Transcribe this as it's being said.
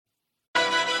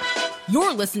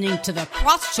You're listening to the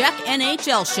Crosscheck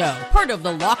NHL Show, part of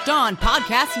the Locked On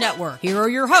Podcast Network. Here are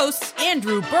your hosts,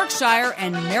 Andrew Berkshire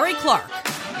and Mary Clark.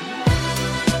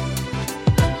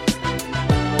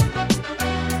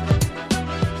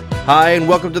 Hi, and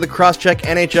welcome to the Crosscheck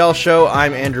NHL Show.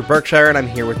 I'm Andrew Berkshire, and I'm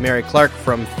here with Mary Clark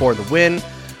from For the Win.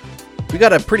 We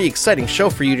got a pretty exciting show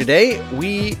for you today.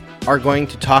 We are going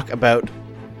to talk about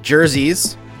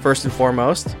jerseys, first and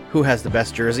foremost. Who has the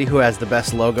best jersey? Who has the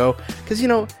best logo? Because,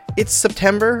 it's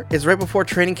September. It's right before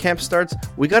training camp starts.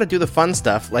 We got to do the fun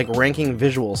stuff, like ranking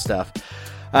visual stuff.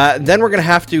 Then we're going to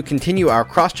have to continue our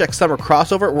Crosscheck Summer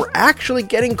crossover. We're actually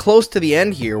getting close to the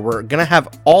end here. We're going to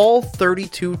have all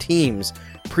 32 teams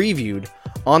previewed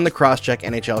on the Crosscheck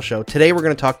NHL Show. Today we're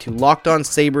going to talk to Locked On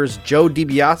Sabres Joe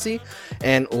DiBiase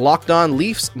and Locked On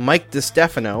Leafs Mike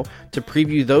DiStefano to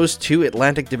preview those two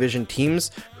Atlantic Division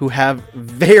teams who have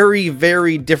very,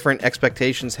 very different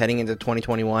expectations heading into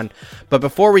 2021. But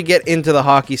before we get into the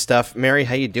hockey stuff, Mary,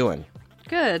 how you doing?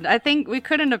 Good. I think we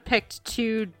couldn't have picked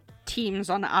two teams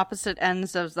on the opposite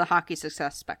ends of the hockey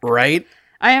success spectrum. Right?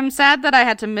 I am sad that I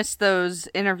had to miss those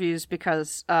interviews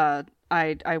because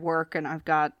I work and I've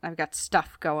got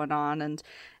stuff going on, and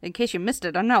in case you missed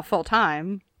it, I'm now full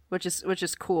time, which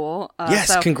is cool. Yes,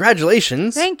 so,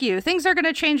 congratulations. Thank you. Things are going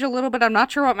to change a little bit. I'm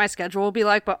not sure what my schedule will be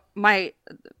like, but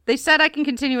they said I can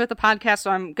continue with the podcast,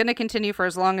 so I'm going to continue for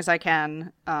as long as I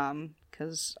can,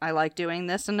 because I like doing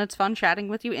this and it's fun chatting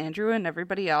with you, Andrew, and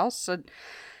everybody else. So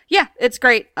yeah, it's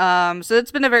great. So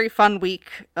it's been a very fun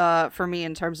week for me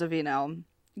in terms of,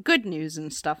 good news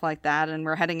and stuff like that, and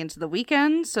we're heading into the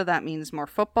weekend, so that means more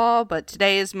football. But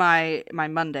today is my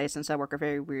Monday, since I work a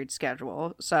very weird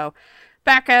schedule, so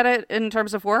back at it in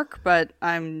terms of work. But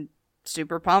I'm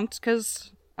super pumped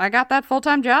because I got that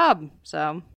full-time job.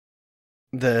 So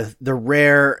the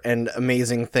rare and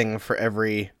amazing thing for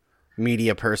every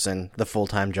media person, the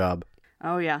full-time job.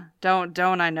 Oh yeah, don't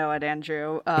I know it,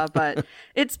 Andrew? But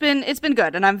it's been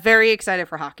good, and I'm very excited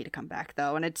for hockey to come back,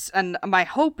 though. And my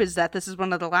hope is that this is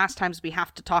one of the last times we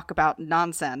have to talk about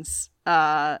nonsense.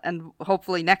 And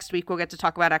hopefully next week we'll get to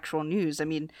talk about actual news. I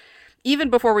mean,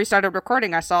 even before we started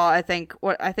recording, I think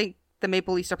the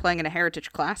Maple Leafs are playing in a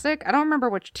Heritage Classic. I don't remember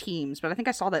which teams, but I think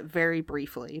I saw that very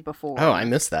briefly before. Oh, I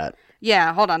missed that.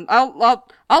 Yeah, hold on.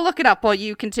 I'll look it up while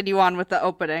you continue on with the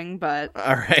opening, but...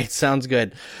 All right, sounds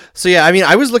good. So yeah,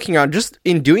 I was looking around just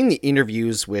in doing the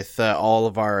interviews with all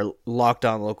of our Locked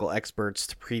On local experts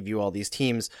to preview all these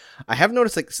teams. I have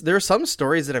noticed there are some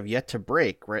stories that have yet to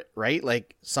break, right?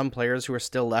 Like some players who are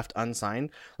still left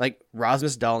unsigned. Like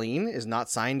Rasmus Dahlin is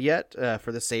not signed yet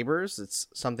for the Sabres. It's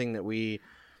something that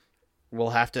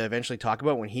we'll have to eventually talk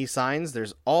about when he signs.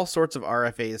 There's all sorts of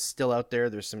RFAs still out there.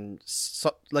 There's some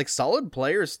solid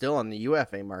players still on the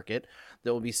UFA market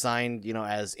that will be signed,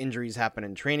 as injuries happen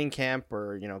in training camp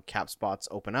or, cap spots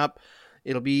open up.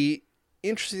 It'll be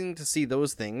interesting to see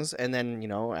those things. And then,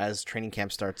 as training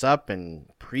camp starts up and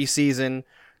preseason,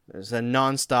 there's a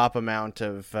nonstop amount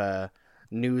of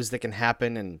news that can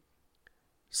happen and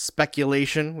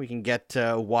speculation. We can get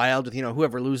wild with,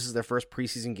 whoever loses their first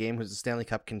preseason game who's a Stanley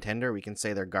Cup contender. We can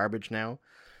say they're garbage now.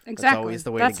 Exactly. That's always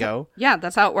the way to go. Yeah,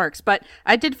 that's how it works. But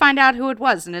I did find out who it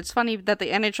was, and it's funny that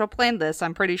the NHL planned this.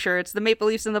 I'm pretty sure it's the Maple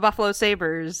Leafs and the Buffalo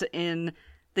Sabres in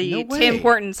the Tim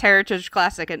Hortons Heritage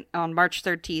Classic on March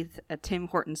 13th at Tim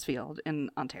Hortons Field in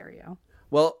Ontario.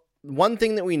 Well, one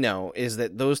thing that we know is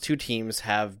that those two teams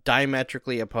have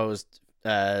diametrically opposed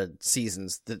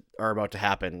seasons that are about to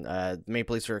happen. The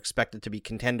Maple Leafs are expected to be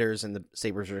contenders and the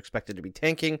Sabres are expected to be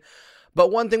tanking.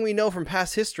 But one thing we know from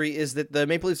past history is that the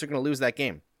Maple Leafs are going to lose that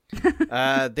game.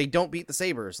 They don't beat the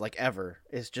Sabres, ever.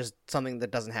 It's just something that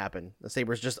doesn't happen. The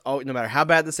Sabres no matter how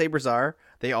bad the Sabres are,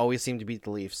 they always seem to beat the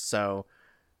Leafs. So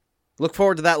look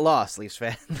forward to that loss, Leafs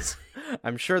fans.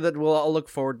 I'm sure that we'll all look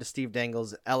forward to Steve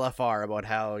Dangle's LFR about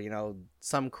how,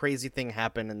 some crazy thing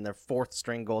happened and their fourth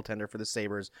string goaltender for the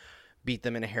Sabres beat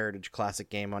them in a Heritage Classic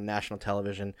game on national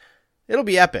television. It'll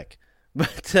be epic.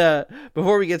 But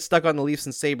before we get stuck on the Leafs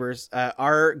and Sabres,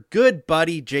 our good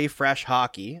buddy Jay Fresh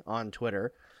Hockey on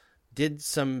Twitter did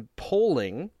some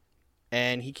polling,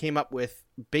 and he came up with,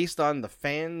 based on the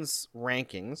fans'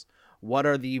 rankings, what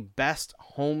are the best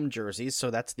home jerseys, so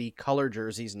that's the color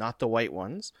jerseys, not the white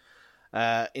ones,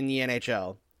 in the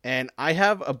NHL. And I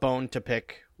have a bone to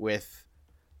pick with,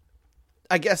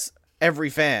 I guess,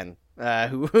 every fan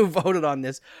who voted on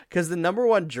this, because the number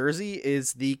one jersey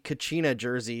is the Kachina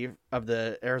jersey of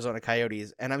the Arizona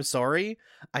Coyotes. And I'm sorry,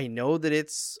 I know that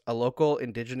it's a local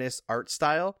indigenous art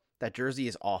style. That jersey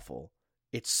is awful.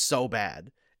 It's so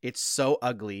bad. It's so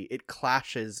ugly. It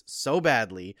clashes so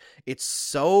badly. It's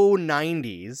so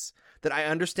 90s that I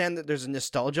understand that there's a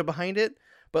nostalgia behind it.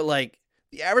 But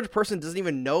the average person doesn't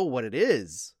even know what it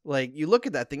is. Like, you look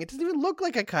at that thing, it doesn't even look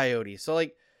like a coyote. So,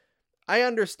 like, I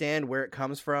understand where it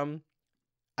comes from.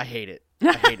 I hate it.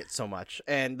 I hate it so much.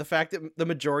 And the fact that the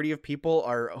majority of people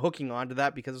are hooking onto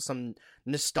that because of some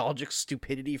nostalgic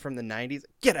stupidity from the 90s,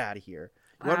 get out of here.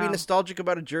 You want to be nostalgic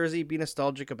about a jersey? Be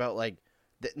nostalgic about, like,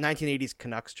 the 1980s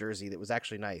Canucks jersey that was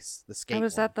actually nice. The skate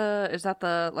is that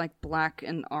the like black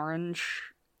and orange?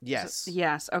 Yes.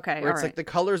 Yes. Okay. Where it's like the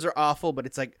colors are awful, but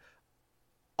it's like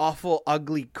awful,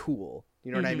 ugly, cool.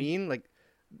 You know what I mean? Like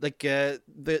the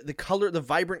color, the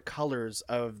vibrant colors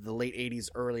of the late 80s,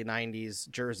 early 90s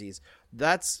jerseys.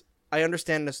 I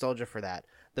understand nostalgia for that.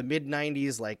 The mid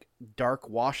 90s, like dark,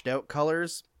 washed out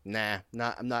colors. Nah,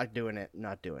 I'm not doing it.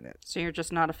 Not doing it. So you're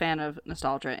just not a fan of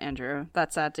nostalgia, Andrew.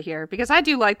 That's sad to hear because I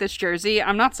do like this jersey.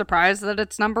 I'm not surprised that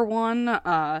it's number one.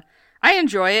 I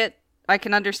enjoy it. I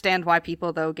can understand why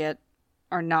people though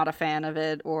are not a fan of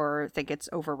it or think it's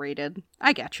overrated.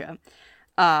 I getcha.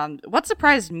 What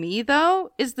surprised me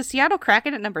though is the Seattle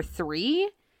Kraken at number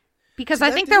 3. Because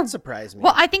I think they're surprise me.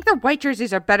 Well, I think their white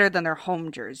jerseys are better than their home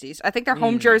jerseys. I think their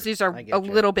home jerseys are a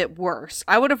little bit worse.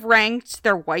 I would have ranked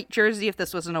their white jersey if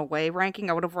this was an away ranking.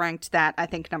 I would have ranked that, I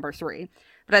think, number 3.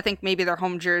 But I think maybe their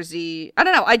home jersey, I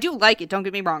don't know. I do like it. Don't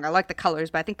get me wrong. I like the colors,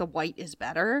 but I think the white is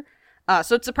better.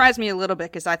 So it surprised me a little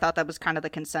bit because I thought that was kind of the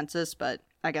consensus, but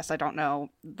I guess I don't know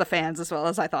the fans as well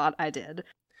as I thought I did.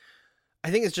 I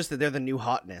think it's just that they're the new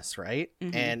hotness, right?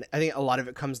 Mm-hmm. And I think a lot of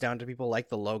it comes down to people like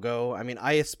the logo. I mean,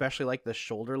 I especially like the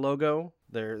shoulder logo,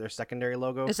 their secondary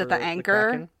logo. Is it the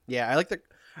anchor? Yeah, I like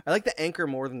the anchor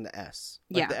more than the S.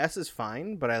 Like, the S is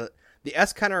fine, but the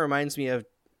S kind of reminds me of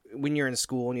when you're in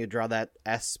school and you draw that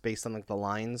S based on like the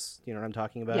lines. You know what I'm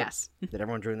talking about? Yes. That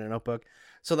everyone drew in their notebook.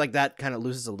 So like that kind of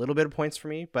loses a little bit of points for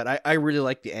me, but I really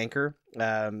like the anchor.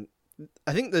 I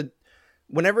think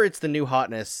whenever it's the new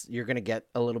hotness, you're going to get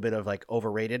a little bit of like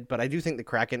overrated, but I do think the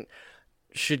Kraken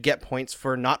should get points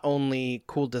for not only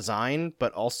cool design,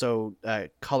 but also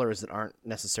colors that aren't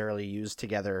necessarily used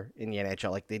together in the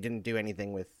NHL. Like they didn't do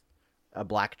anything with a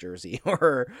black jersey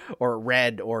or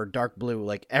red or dark blue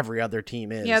like every other team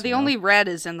is. Yeah, the only red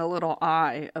is in the little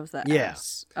eye of the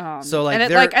S. So like,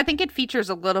 and I think it features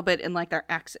a little bit in like their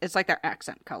it's like their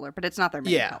accent color, but it's not their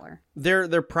main color.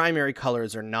 Their primary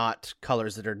colors are not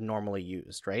colors that are normally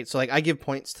used, right? So like I give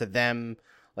points to them,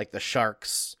 like the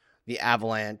Sharks, the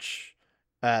Avalanche,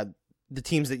 the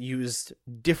teams that used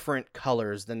different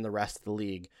colors than the rest of the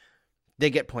league. They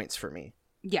get points for me.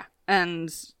 Yeah, and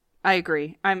I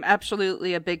agree. I'm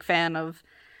absolutely a big fan of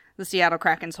the Seattle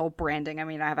Kraken's whole branding. I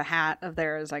mean, I have a hat of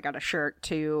theirs. I got a shirt,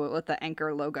 too, with the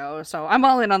anchor logo. So I'm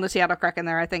all in on the Seattle Kraken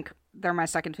there. I think they're my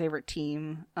second favorite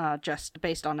team, just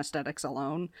based on aesthetics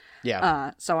alone.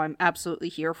 Yeah. So I'm absolutely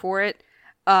here for it.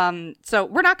 So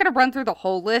we're not going to run through the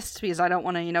whole list because I don't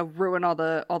want to, ruin all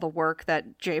the work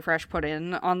that Jay Fresh put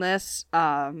in on this.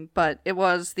 But it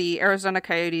was the Arizona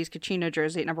Coyotes Kachina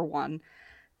jersey at number 1.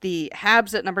 The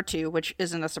Habs at number 2, which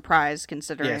isn't a surprise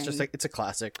considering... Yeah, it's just like, it's a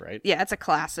classic, right? Yeah, it's a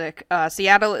classic.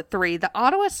 Seattle at 3. The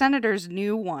Ottawa Senators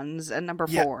new ones at number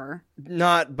 4.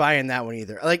 Not buying that one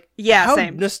either. Like, how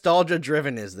same. Nostalgia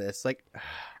driven is this? Like,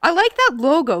 I like that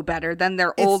logo better than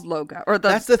their old logo, or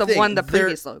the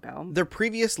previous logo. Their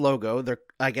previous logo,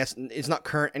 I guess it's not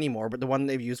current anymore, but the one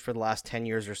they've used for the last 10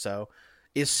 years or so,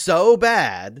 is so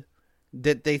bad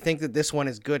that they think that this one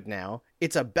is good now.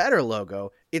 It's a better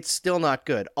logo. It's still not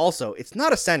good. Also, it's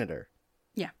not a Senator.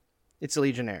 Yeah. It's a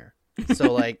Legionnaire.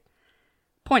 So, like...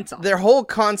 Points off. Their whole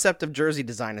concept of jersey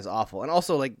design is awful. And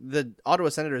also, like, the Ottawa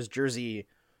Senators jersey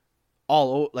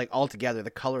all together, the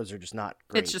colors are just not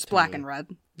great. It's just black and red.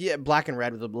 Yeah, black and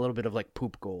red with a little bit of, like,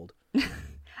 poop gold.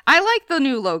 I like the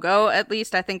new logo, at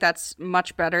least. I think that's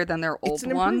much better than their old one. It's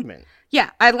an improvement.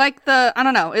 Yeah, I like I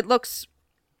don't know, it looks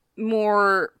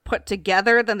more put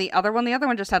together than the other one. The other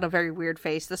one just had a very weird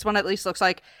face. This one at least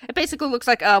basically looks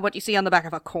like what you see on the back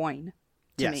of a coin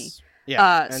to me.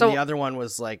 Yeah, and the other one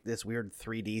was like this weird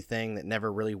 3D thing that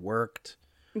never really worked.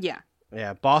 Yeah.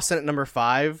 Yeah, Boston at number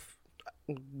 5.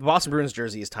 The Boston Bruins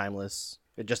jersey is timeless.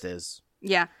 It just is.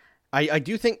 Yeah. I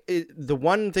do think the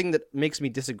one thing that makes me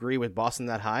disagree with Boston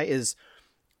that high is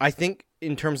I think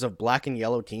in terms of black and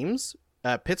yellow teams,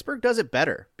 Pittsburgh does it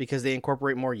better because they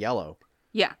incorporate more yellow.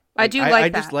 Yeah, I do like that.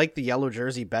 I just like the yellow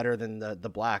jersey better than the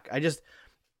black. I just,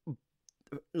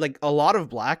 like, a lot of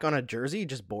black on a jersey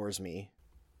just bores me.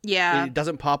 Yeah. It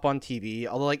doesn't pop on TV.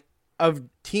 Although, like, of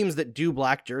teams that do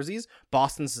black jerseys,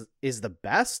 Boston's is the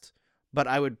best, but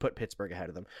I would put Pittsburgh ahead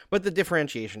of them. But the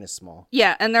differentiation is small.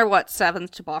 Yeah, and they're,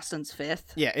 7th to Boston's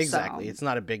 5th? Yeah, exactly. So. It's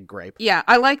not a big gripe. Yeah,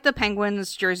 I like the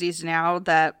Penguins jerseys now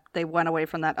that they went away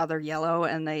from that other yellow,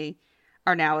 and they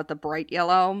are now at the bright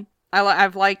yellow.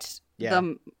 I've liked Yeah.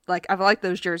 them. Like, I've liked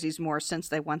those jerseys more since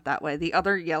they went that way. The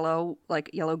other yellow, like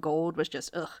yellow gold, was just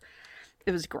ugh.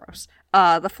 It was gross.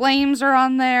 The Flames are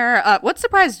on there. What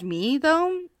surprised me,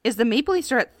 though, is the Maple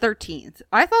Leafs are at 13th.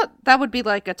 I thought that would be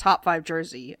like a top 5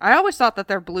 jersey. I always thought that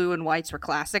their blue and whites were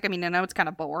classic. I mean, I know it's kind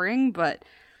of boring, but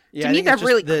to me, they're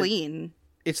really clean.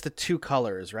 It's the 2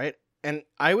 colors, right? And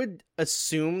I would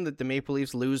assume that the Maple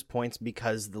Leafs lose points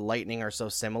because the Lightning are so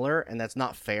similar, and that's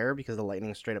not fair because the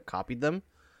Lightning straight up copied them.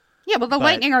 Yeah, well, the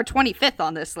Lightning are 25th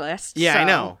on this list. Yeah, so. I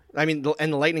know. I mean,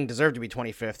 and the Lightning deserve to be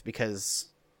 25th because...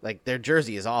 like, their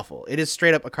jersey is awful. It is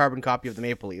straight up a carbon copy of the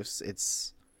Maple Leafs.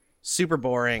 It's super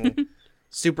boring,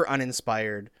 super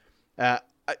uninspired.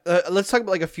 Let's talk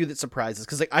about, like, a few that surprised us.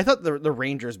 Because, like, I thought the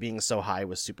Rangers being so high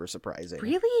was super surprising.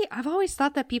 Really? I've always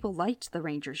thought that people liked the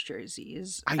Rangers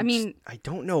jerseys. I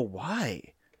don't know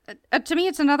why. To me,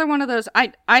 it's another one of those...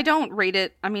 I don't rate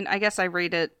it... I mean, I guess I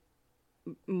rate it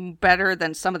better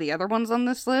than some of the other ones on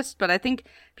this list. But I think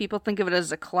people think of it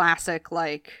as a classic,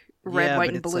 like, red,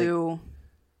 white, and blue... Like,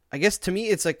 I guess to me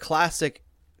it's a classic,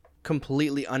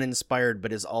 completely uninspired,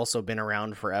 but has also been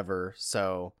around forever.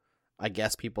 So I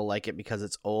guess people like it because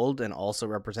it's old and also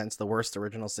represents the worst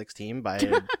original 6 team by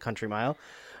a country mile.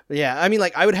 But yeah, I mean,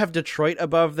 like, I would have Detroit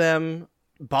above them,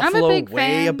 Buffalo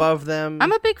way above them.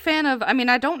 I'm a big fan of, I mean,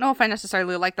 I don't know if I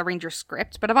necessarily like the Rangers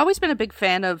script, but I've always been a big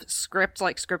fan of script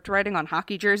writing on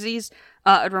hockey jerseys.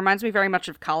 It reminds me very much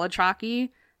of college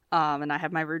hockey. And I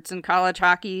have my roots in college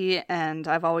hockey, and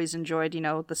I've always enjoyed,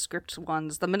 the script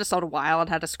ones. The Minnesota Wild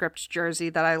had a script jersey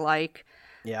that I like.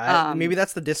 Yeah, maybe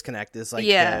that's the disconnect is like,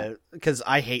 because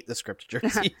I hate the script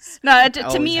jerseys. No,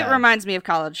 to me, it reminds me of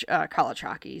college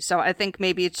hockey. So I think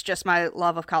maybe it's just my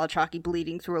love of college hockey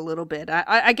bleeding through a little bit.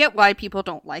 I get why people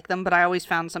don't like them, but I always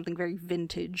found something very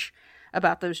vintage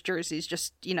about those jerseys.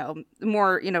 Just,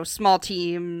 more, small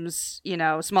teams,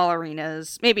 small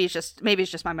arenas. Maybe it's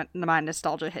just my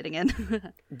nostalgia hitting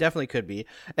in. Definitely could be.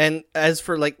 And as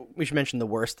for, like, we should mention the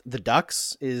worst, the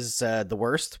Ducks is the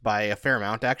worst by a fair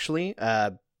amount, actually.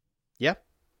 Yeah,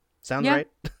 sounds right.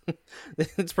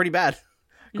 It's pretty bad.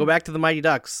 Go back to the Mighty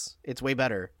Ducks. It's way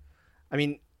better. I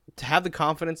mean, to have the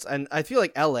confidence, and I feel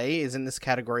like LA is in this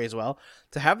category as well,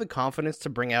 to have the confidence to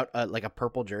bring out like a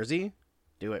purple jersey,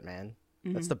 do it, man.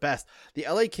 That's the best. The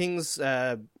LA Kings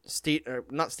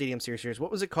not Stadium Series. What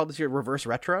was it called this year? Reverse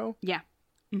Retro? Yeah.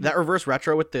 Mm-hmm. That reverse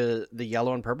retro with the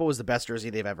yellow and purple was the best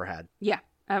jersey they've ever had. Yeah,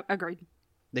 agreed.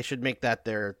 They should make that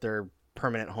their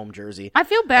permanent home jersey. I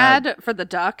feel bad for the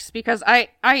Ducks because I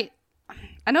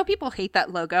know people hate that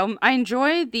logo. I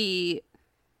enjoy the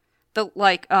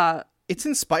it's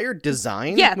inspired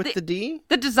design with the D.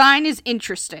 The design is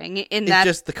interesting in that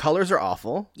just the colors are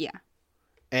awful. Yeah.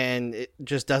 And it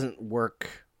just doesn't work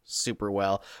super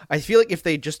well. I feel like if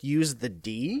they just use the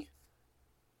D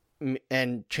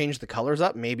and change the colors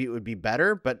up, maybe it would be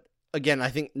better. But again, I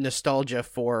think nostalgia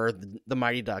for the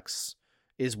Mighty Ducks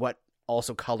is what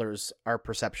also colors our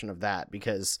perception of that,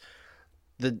 because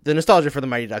the nostalgia for the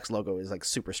Mighty Ducks logo is like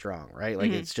super strong, right?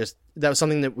 Like it's just, that was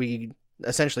something that we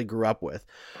essentially grew up with.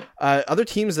 Other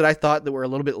teams that I thought that were a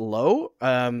little bit low,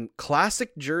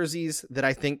 classic jerseys that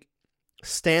I think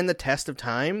stand the test of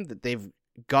time, that they've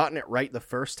gotten it right the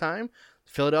first time.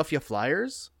 Philadelphia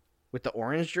Flyers with the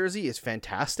orange jersey is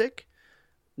fantastic.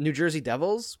 New Jersey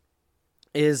Devils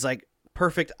is like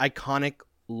perfect iconic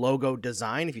logo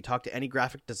design. If you talk to any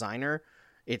graphic designer,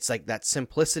 it's like that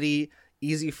simplicity,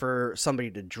 easy for somebody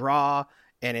to draw,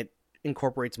 and it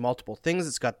incorporates multiple things.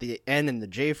 It's got the N and the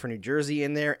J for New Jersey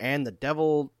in there and the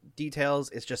devil details.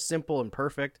 It's just simple and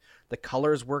perfect. The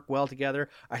colors work well together.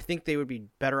 I think they would be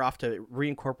better off to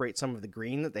reincorporate some of the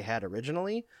green that they had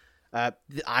originally. The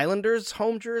Islanders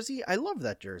home jersey, I love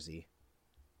that jersey.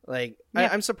 Like, yeah.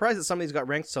 I'm surprised that some of these got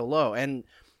ranked so low, and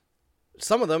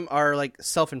some of them are like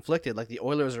self-inflicted. Like the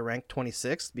Oilers are ranked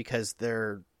 26th because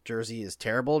their jersey is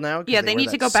terrible now. Yeah, they need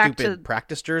to go back to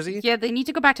practice jersey. Yeah, they need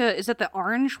to go back to, is it the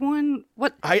orange one?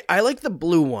 What? I like the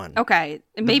blue one. Okay,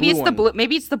 maybe it's the blue.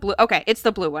 Maybe it's the blue. Okay, it's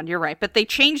the blue one. You're right, but they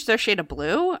changed their shade of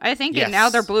blue, I think, and now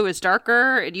their blue is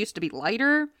darker. It used to be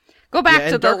lighter. Go back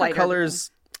to the lighter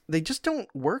colors. They just don't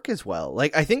work as well.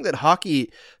 Like, I think that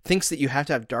hockey thinks that you have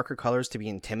to have darker colors to be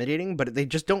intimidating, but they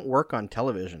just don't work on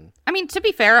television. I mean, to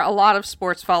be fair, a lot of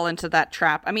sports fall into that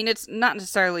trap. I mean, it's not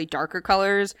necessarily darker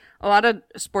colors. A lot of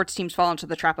sports teams fall into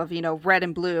the trap of, red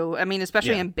and blue. I mean,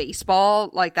 especially in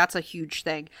baseball, like, that's a huge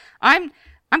thing. I'm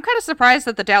kind of surprised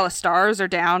that the Dallas Stars are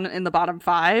down in the bottom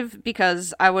 5,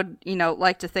 because I would,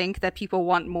 like to think that people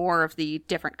want more of the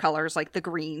different colors, like the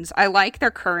greens. I like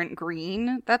their current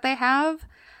green that they have.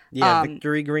 Yeah,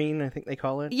 victory green, I think they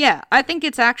call it. Yeah, I think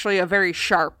it's actually a very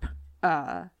sharp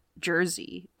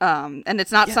jersey. And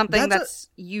it's not something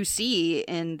you see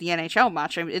in the NHL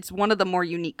much. I mean, it's one of the more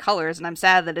unique colors, and I'm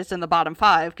sad that it's in the bottom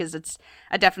 5 because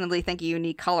I definitely think a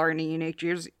unique color and a unique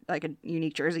jersey, like a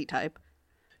unique jersey type.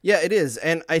 Yeah, it is.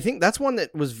 And I think that's one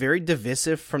that was very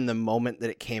divisive from the moment that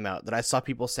it came out, that I saw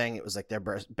people saying it was like their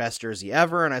best jersey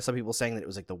ever. And I saw people saying that it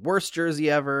was like the worst jersey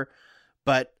ever.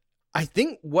 But I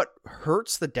think what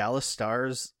hurts the Dallas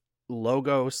Stars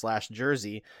logo /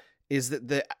 jersey is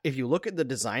that if you look at the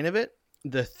design of it,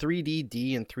 the 3D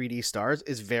D and 3D stars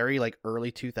is very like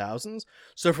early 2000s.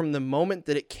 So from the moment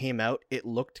that it came out, it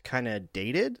looked kind of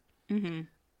dated. Mm-hmm.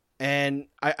 And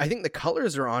I think the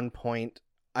colors are on point.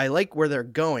 I like where they're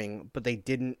going, but they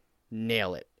didn't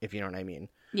nail it, if you know what I mean.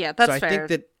 Yeah, that's fair. So I think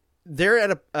that they're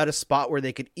at a spot where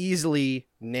they could easily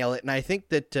nail it. And I think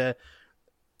that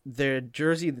the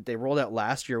jersey that they rolled out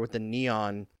last year with the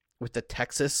neon, with the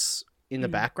Texas in the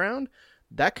background,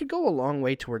 that could go a long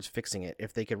way towards fixing it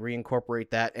if they could reincorporate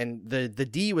that. And the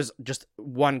D was just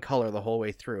one color the whole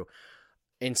way through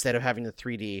instead of having the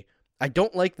 3D. I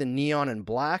don't like the neon and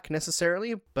black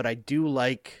necessarily, but I do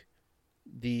like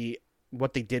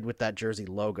what they did with that jersey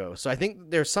logo. So I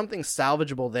think there's something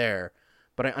salvageable there,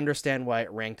 but I understand why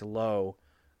it ranked low.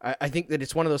 I think that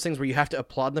it's one of those things where you have to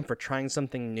applaud them for trying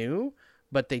something new,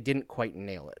 but they didn't quite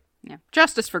nail it. Yeah.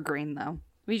 Justice for green, though.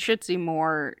 We should see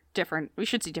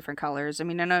different colors. I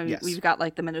mean, I know we've got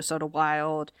like the Minnesota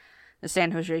Wild, the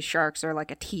San Jose Sharks are like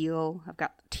a teal. I've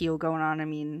got teal going on. I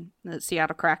mean, the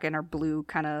Seattle Kraken are blue,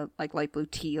 kind of like light blue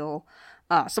teal.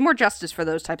 Some more justice for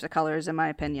those types of colors, in my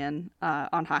opinion,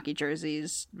 on hockey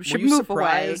jerseys. We should move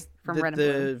away from red and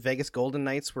blue. The Vegas Golden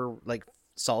Knights were like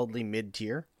solidly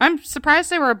mid-tier. I'm surprised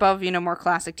they were above, more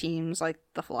classic teams like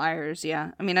the Flyers.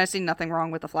 Yeah, I mean, I see nothing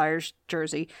wrong with the Flyers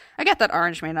jersey. I get that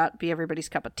orange may not be everybody's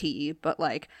cup of tea, but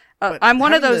like, I'm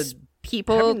one of those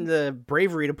people having the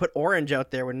bravery to put orange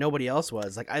out there when nobody else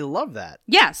was. Like, I love that.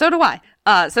 Yeah, so do I.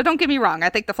 So don't get me wrong. I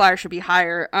think the Flyers should be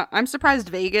higher. I'm surprised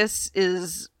Vegas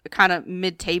is kind of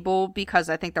mid-table because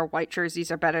I think their white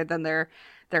jerseys are better than their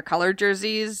colored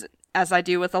jerseys. As I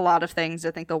do with a lot of things,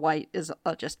 I think the white is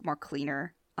just more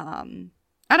cleaner. I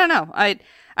don't know. I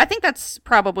think that's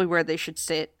probably where they should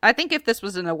sit. I think if this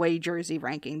was an away jersey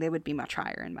ranking, they would be much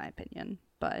higher, in my opinion.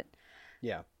 But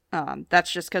yeah.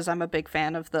 That's just because I'm a big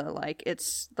fan of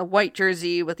it's the white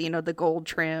jersey with, the gold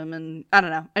trim, and I don't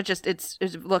know.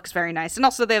 It looks very nice. And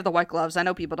also they have the white gloves. I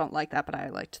know people don't like that, but I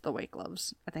liked the white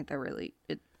gloves. I think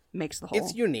it makes the whole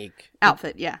It's unique.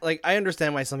 Outfit, yeah. Like, I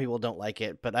understand why some people don't like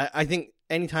it, but I think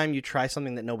anytime you try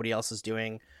something that nobody else is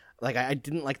doing, like, I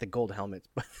didn't like the gold helmets,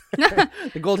 but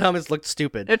the gold helmets looked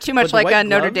stupid. They're too much like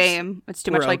Notre Dame. It's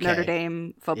too much like Notre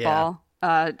Dame football.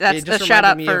 Yeah. That's a shout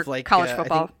out for college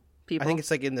football. People. I think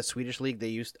it's like in the Swedish league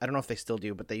I don't know if they still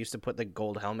do, but they used to put the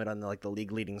gold helmet on the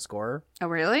league leading scorer. Oh,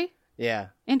 really? Yeah.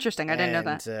 Interesting. I didn't know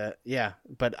that. Yeah,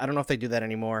 but I don't know if they do that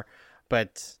anymore,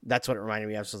 but that's what it reminded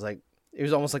me of. So it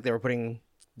was almost like they were putting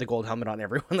the gold helmet on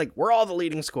everyone. Like, we're all the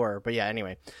leading scorer. But yeah,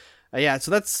 anyway.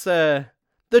 So that's the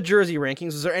jersey rankings.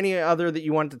 Is there any other that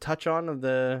you wanted to touch on of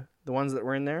the ones that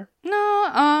were in there? No,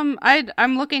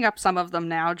 I'm looking up some of them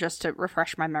now just to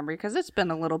refresh my memory because it's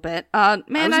been a little bit. I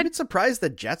was a bit surprised the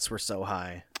Jets were so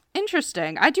high.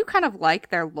 Interesting. I do kind of like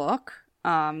their look.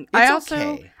 I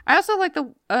also like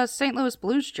the St. Louis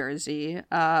Blues jersey.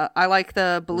 I like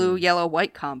the blue, yellow,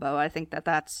 white combo. I think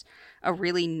that's a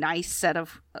really nice set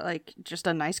of just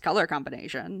a nice color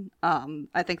combination.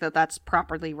 I think that's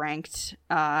properly ranked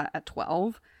at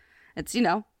 12. It's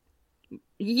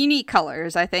unique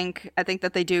colors. I think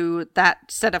that they do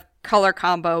that set of color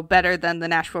combo better than the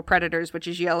Nashville Predators, which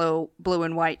is yellow, blue,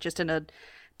 and white, just in a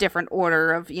different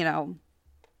order of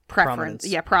preference.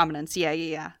 Prominence.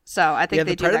 Yeah. So I think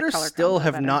they do that color combo. The Predators still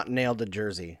have not nailed a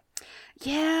jersey.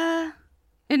 Yeah,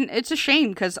 and it's a shame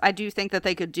because I do think that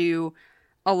they could do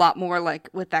a lot more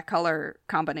with that color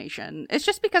combination. It's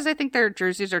just because I think their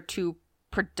jerseys are too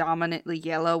predominantly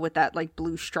yellow with that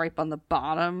blue stripe on the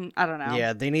bottom. I don't know.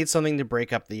 Yeah, they need something to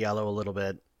break up the yellow a little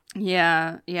bit.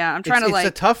 Yeah. I'm trying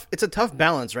it's a tough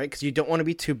balance, right? Because you don't want to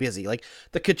be too busy. Like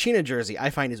the Kachina jersey, I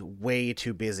find is way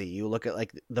too busy. You look at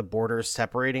the borders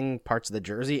separating parts of the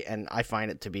jersey, and I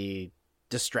find it to be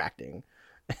distracting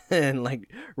and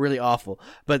really awful.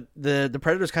 But the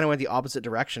Predators kind of went the opposite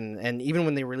direction, and even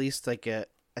when they released I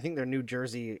think their new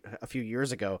jersey a few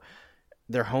years ago,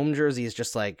 their home jersey is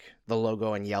just the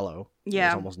logo in yellow.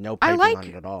 Yeah. There's almost no piping on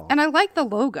it at all. And I like the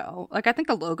logo. I think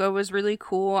the logo was really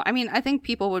cool. I mean, I think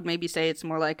people would maybe say it's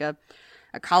more like a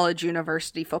college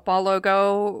university football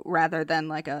logo rather than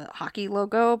a hockey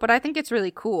logo, but I think it's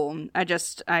really cool.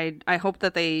 I hope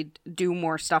that they do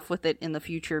more stuff with it in the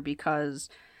future because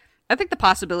I think the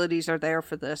possibilities are there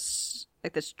for this,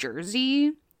 like this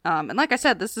jersey. And like I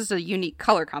said, this is a unique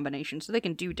color combination, so they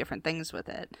can do different things with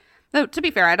it. Though, to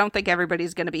be fair, I don't think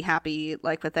everybody's going to be happy,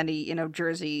 like, with any,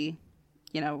 jersey,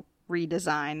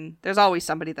 redesign. There's always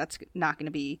somebody that's not going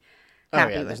to be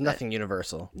happy with there's nothing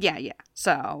universal. Yeah.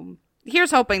 So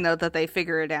here's hoping, though, that they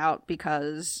figure it out,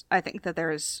 because I think that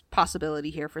there is possibility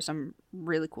here for some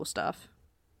really cool stuff.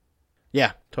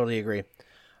 Yeah, totally agree.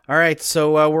 All right,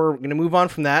 so we're going to move on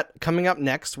from that. Coming up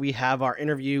next, we have our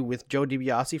interview with Joe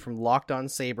DiBiase from Locked On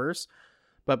Sabres.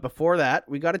 But before that,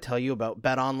 we got to tell you about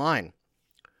Bet Online.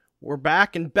 We're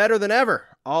back and better than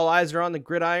ever. All eyes are on the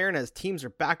gridiron as teams are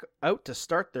back out to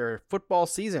start their football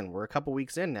season. We're a couple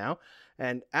weeks in now.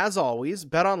 And as always,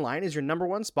 Bet Online is your number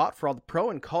one spot for all the pro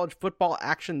and college football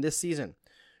action this season.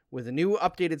 With a new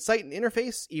updated site and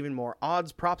interface, even more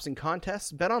odds, props, and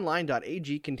contests,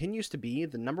 betonline.ag continues to be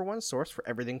the number one source for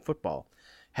everything football.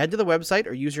 Head to the website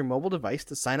or use your mobile device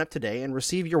to sign up today and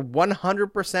receive your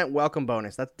 100% welcome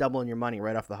bonus. That's doubling your money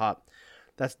right off the hop.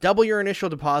 That's double your initial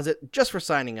deposit just for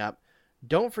signing up.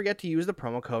 Don't forget to use the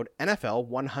promo code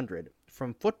NFL100.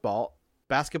 From football,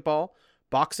 basketball,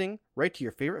 boxing, right to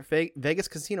your favorite Vegas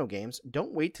casino games,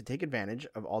 don't wait to take advantage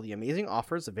of all the amazing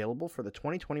offers available for the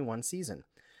 2021 season.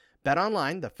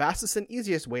 BetOnline, the fastest and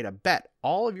easiest way to bet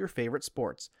all of your favorite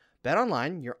sports.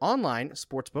 BetOnline, your online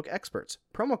sportsbook experts.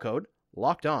 Promo code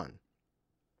LOCKEDON.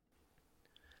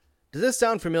 Does this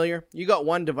sound familiar? You got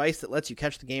one device that lets you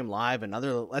catch the game live,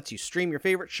 another that lets you stream your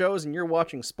favorite shows, and you're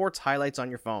watching sports highlights on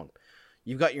your phone.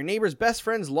 You've got your neighbor's best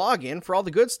friend's login for all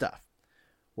the good stuff.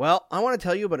 Well, I want to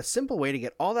tell you about a simple way to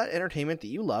get all that entertainment that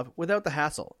you love without the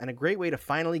hassle, and a great way to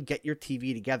finally get your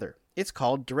TV together. It's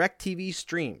called DirecTV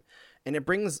Stream. And it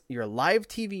brings your live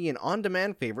TV and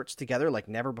on-demand favorites together like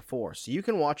never before, so you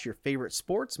can watch your favorite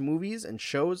sports, movies, and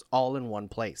shows all in one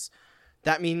place.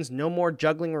 That means no more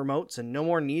juggling remotes and no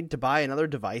more need to buy another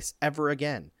device ever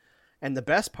again. And the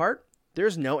best part?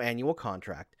 There's no annual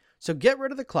contract. So get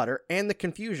rid of the clutter and the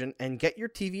confusion and get your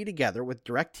TV together with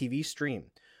DirecTV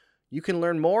Stream. You can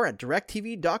learn more at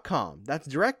directtv.com. That's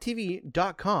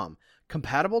directtv.com.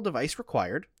 Compatible device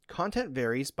required. Content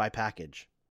varies by package.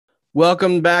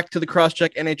 Welcome back to the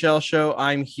Crosscheck NHL show.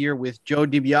 I'm here with Joe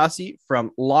DiBiase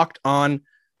from Locked On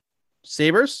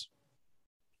Sabres.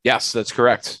 Yes, that's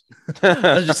correct.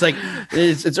 I was just like,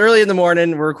 it's early in the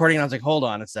morning. We're recording. And I was like, hold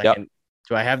on a second. Yep.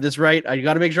 Do I have this right? I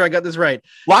got to make sure I got this right.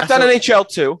 Locked on NHL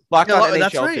too. Locked on NHL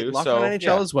that's right. too. Locked on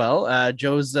NHL as well.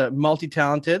 Joe's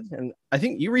multi-talented, and I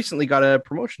think you recently got a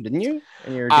promotion, didn't you?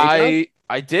 In your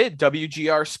I did.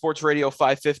 WGR Sports Radio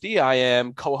 550. I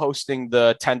am co-hosting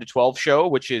the 10 to 12 show,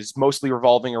 which is mostly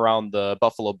revolving around the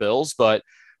Buffalo Bills, but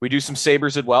we do some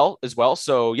Sabres as well.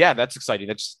 So yeah, that's exciting.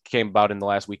 That just came about in the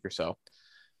last week or so.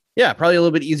 Yeah, probably a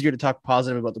little bit easier to talk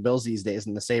positive about the Bills these days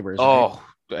than the Sabres. Oh,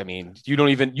 right? I mean, you don't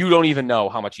even know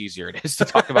how much easier it is to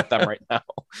talk about them right now.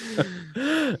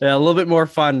 Yeah, a little bit more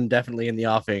fun, definitely in the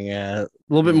offing. A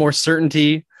little bit more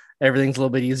certainty. Everything's a little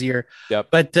bit easier. Yep.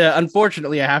 But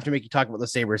unfortunately, I have to make you talk about the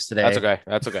Sabres today.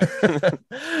 That's okay.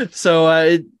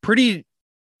 So pretty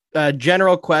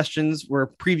general questions. We're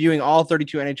previewing all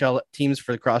 32 NHL teams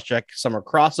for the Crosscheck Summer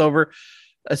Crossover.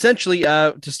 Essentially,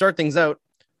 to start things out,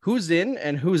 who's in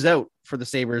and who's out for the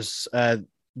Sabres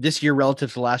this year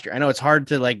relative to last year? I know it's hard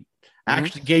to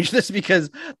actually gauge this because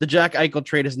the Jack Eichel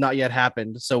trade has not yet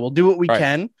happened. So we'll do what we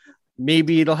can.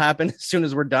 Maybe it'll happen as soon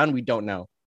as we're done. We don't know.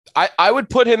 I would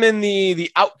put him in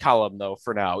the out column, though,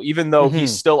 for now, even though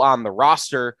he's still on the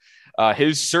roster.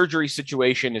 His surgery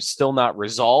situation is still not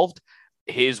resolved.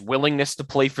 His willingness to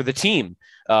play for the team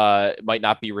might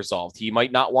not be resolved. He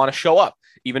might not want to show up,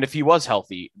 even if he was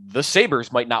healthy. The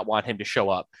Sabres might not want him to show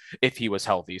up if he was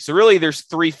healthy. So really, there's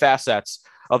three facets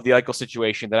of the Eichel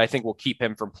situation that I think will keep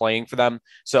him from playing for them.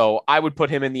 So I would put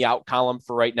him in the out column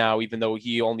for right now, even though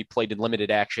he only played in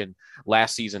limited action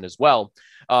last season as well.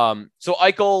 So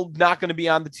Eichel not going to be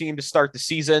on the team to start the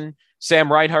season.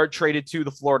 Sam Reinhart traded to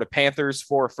the Florida Panthers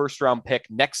for a first-round pick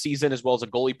next season, as well as a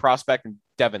goalie prospect in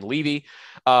Devin Levy.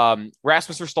 Rasmus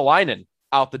Ristolainen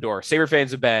out the door. Sabre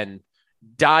fans have been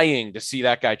dying to see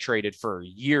that guy traded for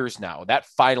years now. That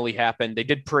finally happened. They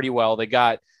did pretty well. They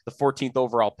got the 14th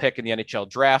overall pick in the NHL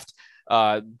draft.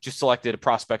 Just selected a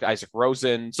prospect, Isaac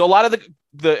Rosen. So a lot of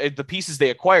the pieces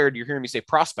they acquired, you're hearing me say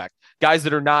prospect, guys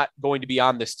that are not going to be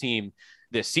on this team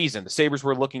this season. The Sabres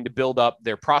were looking to build up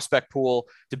their prospect pool,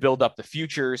 to build up the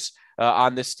futures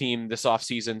on this team this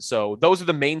offseason. So those are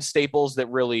the main staples that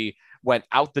really went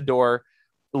out the door.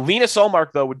 Linus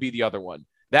Ullmark, though, would be the other one.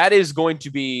 That is going to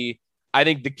be, I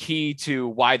think, the key to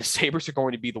why the Sabres are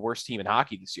going to be the worst team in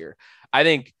hockey this year. I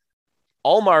think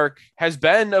Allmark has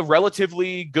been a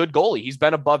relatively good goalie. He's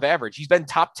been above average. He's been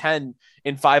top 10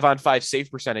 in 5-on-5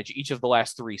 save percentage each of the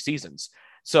last 3 seasons.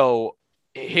 So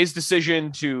his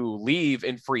decision to leave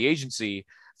in free agency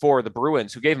for the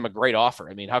Bruins, who gave him a great offer.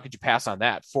 I mean, how could you pass on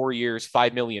that? 4 years,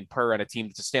 $5 million per on a team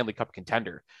that's a Stanley Cup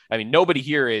contender. I mean, nobody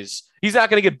here he's not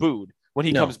going to get booed when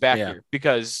he comes back here,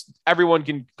 because everyone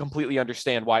can completely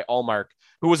understand why Allmark,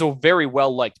 who was a very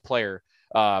well-liked player,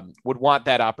 would want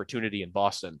that opportunity in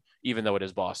Boston, even though it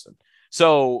is Boston.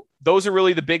 So those are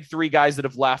really the big 3 guys that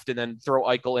have left, and then throw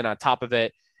Eichel in on top of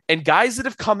it. And guys that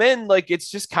have come in, like,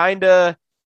 it's just kind of,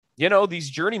 these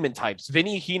journeyman types.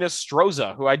 Vinny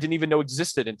Hina-Stroza, who I didn't even know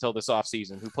existed until this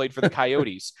offseason, who played for the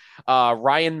Coyotes.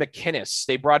 Ryan McInnes.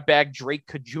 They brought back Drake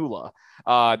Caggiula.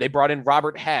 They brought in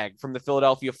Robert Hagg from the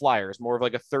Philadelphia Flyers, more of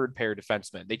like a third pair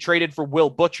defenseman. They traded for Will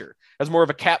Butcher as more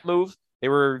of a cap move. They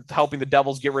were helping the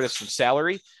Devils get rid of some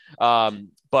salary.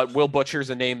 But Will Butcher is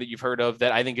a name that you've heard of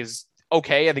that I think is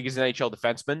okay. I think he's an NHL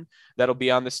defenseman that'll be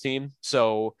on this team.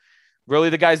 So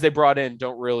really the guys they brought in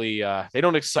don't really, they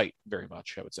don't excite very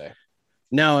much, I would say.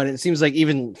 No, and it seems like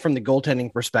even from the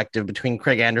goaltending perspective between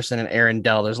Craig Anderson and Aaron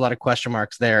Dell, there's a lot of question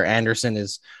marks there. Anderson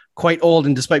is quite old,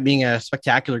 and despite being a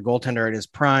spectacular goaltender at his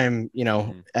prime,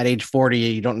 at age 40,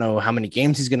 you don't know how many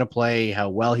games he's going to play, how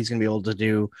well he's going to be able to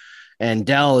do. And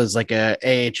Dell is like a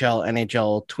AHL,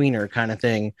 NHL tweener kind of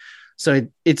thing. So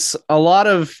it's a lot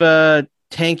of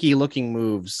tanky looking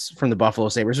moves from the Buffalo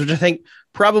Sabres, which I think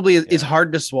probably is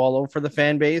hard to swallow for the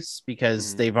fan base,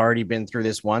 because they've already been through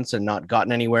this once and not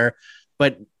gotten anywhere,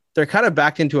 but they're kind of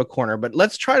backed into a corner. But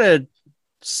let's try to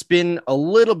spin a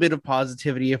little bit of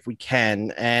positivity if we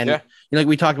can. And like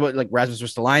we talked about, like Rasmus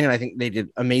Ristolainen, and I think they did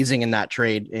amazing in that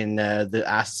trade in the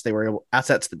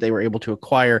assets that they were able to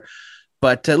acquire.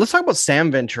 But let's talk about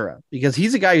Sam Ventura, because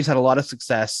he's a guy who's had a lot of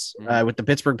success with the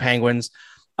Pittsburgh Penguins.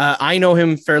 I know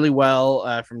him fairly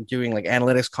well from doing like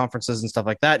analytics conferences and stuff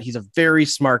like that. He's a very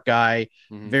smart guy,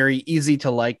 very easy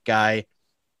to like guy.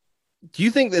 Do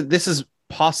you think that this is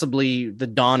possibly the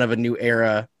dawn of a new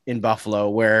era in Buffalo,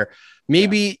 where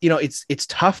maybe, it's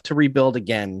tough to rebuild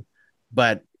again,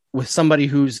 but with somebody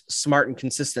who's smart and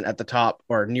consistent at the top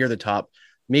or near the top,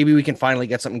 maybe we can finally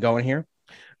get something going here?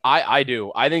 I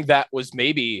do. I think that was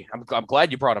maybe, I'm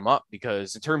glad you brought him up,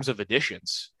 because in terms of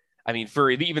additions, I mean, for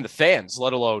even the fans,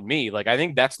 let alone me, like, I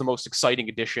think that's the most exciting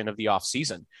addition of the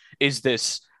offseason, is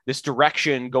this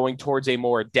direction going towards a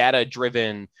more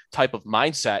data-driven type of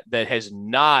mindset that has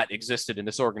not existed in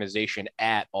this organization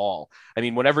at all. I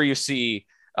mean, whenever you see,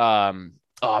 I'm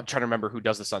trying to remember who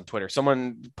does this on Twitter.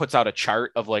 Someone puts out a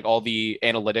chart of like all the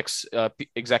analytics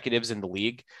executives in the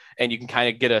league, and you can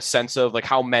kind of get a sense of like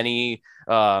how many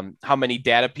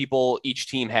data people each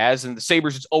team has. And the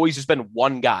Sabres, it's always just been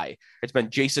one guy. It's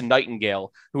been Jason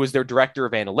Nightingale, who is their director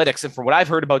of analytics. And from what I've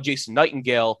heard about Jason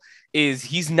Nightingale, is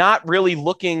he's not really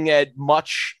looking at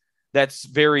much that's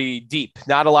very deep,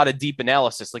 not a lot of deep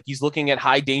analysis. Like, he's looking at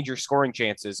high danger scoring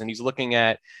chances, and he's looking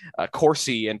at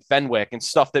Corsi and Fenwick and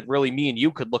stuff that really me and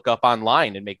you could look up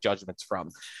online and make judgments from.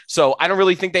 So I don't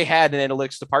really think they had an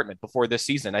analytics department before this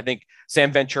season. I think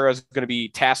Sam Ventura is going to be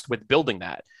tasked with building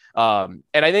that. And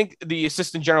I think the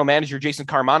assistant general manager, Jason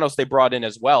Karmanos, they brought in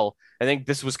as well. I think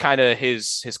this was kind of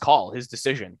his call, his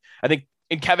decision. I think,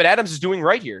 and Kevin Adams is doing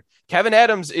right here. Kevin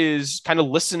Adams is kind of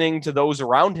listening to those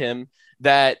around him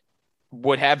that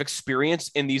would have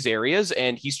experience in these areas,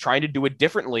 and he's trying to do it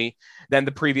differently than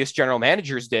the previous general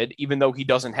managers did, even though he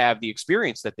doesn't have the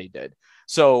experience that they did.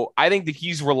 So I think that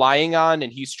he's relying on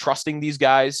and he's trusting these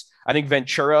guys. I think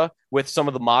Ventura, with some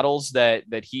of the models that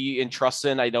he entrusts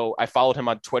in, I know I followed him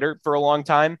on Twitter for a long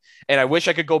time, and I wish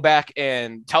I could go back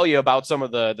and tell you about some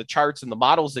of the charts and the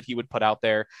models that he would put out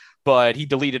there, but he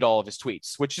deleted all of his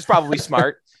tweets, which is probably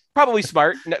smart. Probably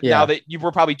smart. Now that you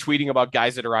were probably tweeting about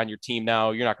guys that are on your team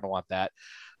now, you're not going to want that.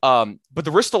 But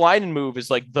the Ristolainen move is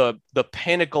like the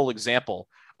pinnacle example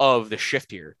of the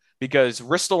shift here, because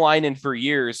Ristolainen, for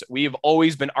years, we've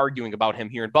always been arguing about him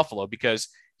here in Buffalo because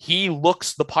he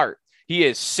looks the part. He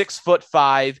is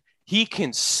 6'5". He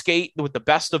can skate with the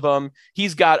best of them.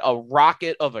 He's got a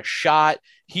rocket of a shot.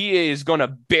 He is going to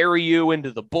bury you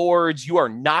into the boards. You are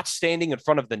not standing in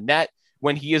front of the net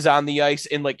when he is on the ice.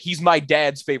 And like, he's my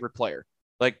dad's favorite player.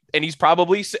 Like, and he's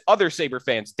probably other Sabre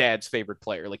fans' dad's favorite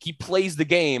player. Like, he plays the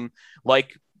game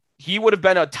like he would have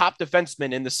been a top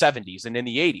defenseman in the 70s and in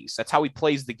the 80s. That's how he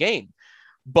plays the game.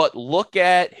 But look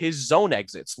at his zone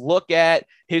exits. Look at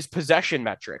his possession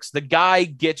metrics. The guy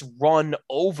gets run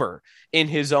over in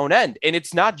his own end. And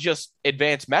it's not just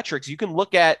advanced metrics. You can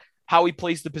look at how he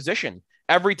plays the position.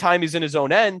 Every time he's in his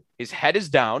own end, his head is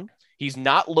down. He's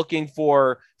not looking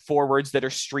for forwards that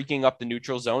are streaking up the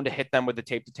neutral zone to hit them with the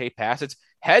tape-to-tape pass. It's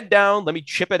head down, let me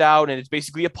chip it out, and it's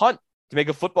basically a punt. To make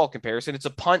a football comparison, it's a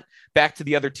punt back to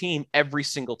the other team every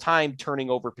single time,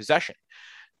 turning over possession.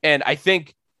 And I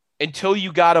think until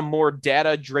you got a more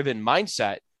data-driven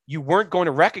mindset, you weren't going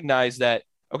to recognize that,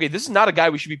 okay, this is not a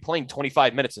guy we should be playing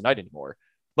 25 minutes a night anymore,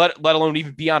 let alone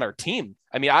even be on our team.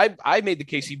 I mean, I made the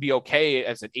case he'd be okay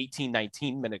as an 18,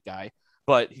 19-minute guy,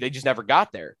 but they just never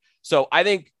got there. So I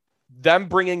think them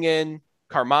bringing in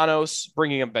Karmanos,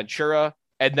 bringing in Ventura,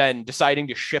 and then deciding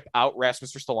to ship out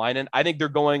Rasmus Ristolainen, I think they're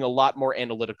going a lot more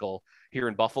analytical here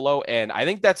in Buffalo. And I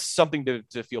think that's something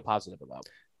to feel positive about.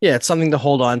 Yeah, it's something to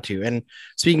hold on to. And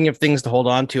speaking of things to hold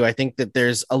on to, I think that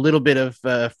there's a little bit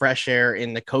of fresh air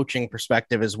in the coaching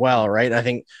perspective as well, right? I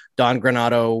think Don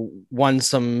Granato won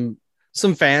some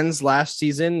fans last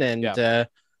season. And,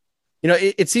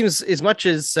 it seems as much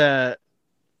as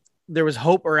there was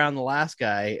hope around the last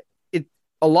guy,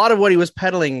 a lot of what he was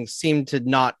peddling seemed to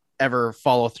not ever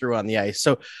follow through on the ice.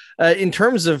 So in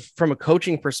terms of from a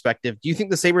coaching perspective, do you think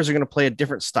the Sabres are going to play a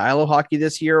different style of hockey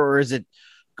this year, or is it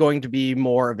going to be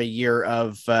more of a year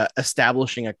of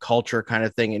establishing a culture kind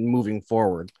of thing and moving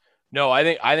forward? No, I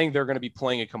think they're going to be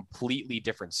playing a completely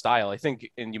different style. I think,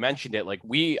 and you mentioned it, like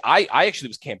I actually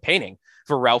was campaigning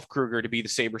for Ralph Kruger to be the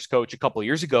Sabres coach a couple of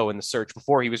years ago in the search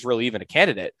before he was really even a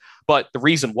candidate. But the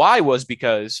reason why was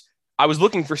because I was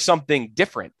looking for something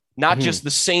different. Not just the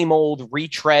same old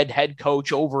retread head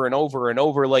coach over and over and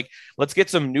over. Like, let's get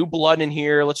some new blood in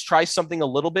here. Let's try something a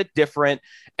little bit different.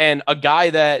 And a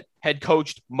guy that had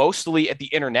coached mostly at the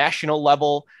international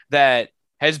level, that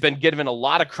has been given a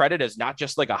lot of credit as not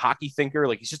just like a hockey thinker.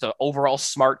 Like, he's just an overall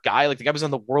smart guy. Like, the guy was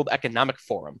on the World Economic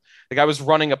Forum. The guy was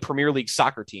running a Premier League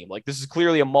soccer team. Like, this is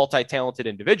clearly a multi-talented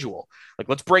individual. Like,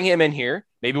 let's bring him in here.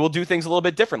 Maybe we'll do things a little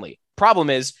bit differently. Problem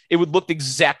is, it would look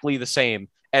exactly the same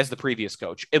as the previous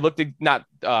coach. It looked not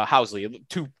Housley,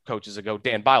 2 coaches ago,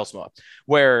 Dan Bilesma,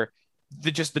 where the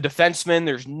defenseman,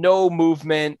 there's no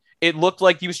movement. It looked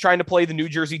like he was trying to play the New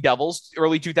Jersey Devils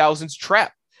early 2000s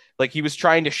trap. Like, he was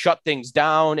trying to shut things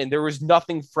down and there was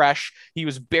nothing fresh. He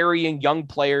was burying young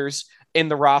players in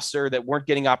the roster that weren't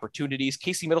getting opportunities.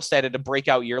 Casey Middlestad had a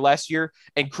breakout year last year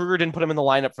and Kruger didn't put him in the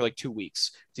lineup for like 2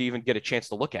 weeks to even get a chance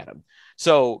to look at him.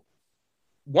 So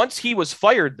once he was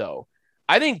fired, though,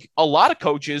 I think a lot of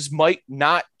coaches might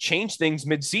not change things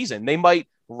mid-season. They might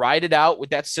ride it out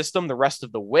with that system the rest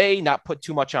of the way, not put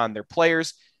too much on their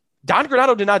players. Don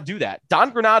Granato did not do that.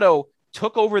 Don Granato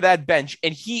took over that bench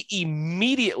and he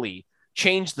immediately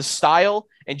changed the style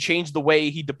and changed the way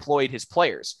he deployed his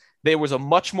players. There was a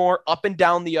much more up and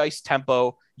down the ice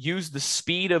tempo, used the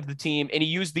speed of the team, and he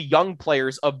used the young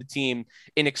players of the team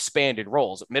in expanded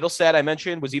roles. Middlestad, I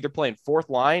mentioned, was either playing 4th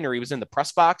line or he was in the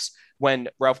press box when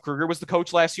Ralph Kruger was the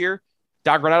coach last year.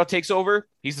 Don Granato takes over.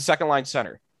 He's the 2nd line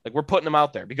center. Like, we're putting him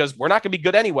out there because we're not going to be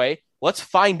good anyway. Let's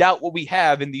find out what we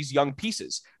have in these young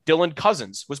pieces. Dylan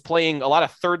Cousins was playing a lot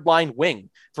of 3rd line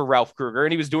wing for Ralph Kruger,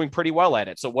 and he was doing pretty well at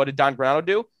it. So what did Don Granato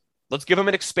do? Let's give him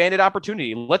an expanded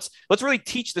opportunity. Let's really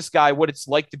teach this guy what it's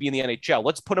like to be in the NHL.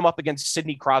 Let's put him up against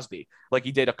Sidney Crosby, like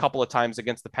he did a couple of times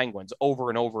against the Penguins over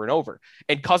and over and over.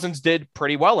 And Cousins did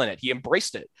pretty well in it. He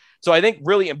embraced it. So I think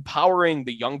really empowering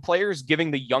the young players,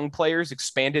 giving the young players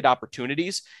expanded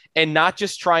opportunities, and not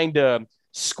just trying to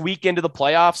squeak into the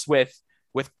playoffs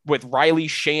with Riley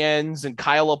Shands and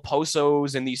Kyle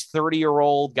Oposos and these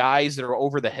 30-year-old guys that are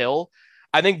over the hill.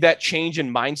 I think that change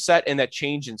in mindset and that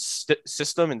change in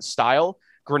system and style,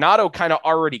 Granato kind of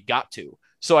already got to.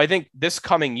 So I think this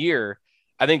coming year,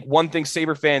 I think one thing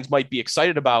Sabre fans might be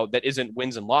excited about that isn't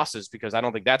wins and losses, because I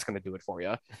don't think that's going to do it for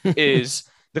you, is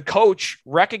the coach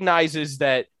recognizes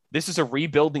that this is a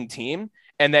rebuilding team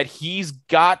and that he's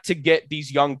got to get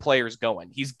these young players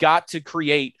going. He's got to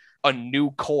create a new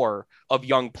core of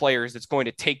young players that's going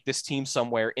to take this team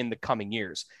somewhere in the coming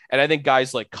years. And I think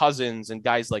guys like Cousins and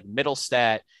guys like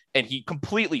Middlestat, and he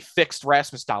completely fixed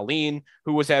Rasmus Dahlin,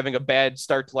 who was having a bad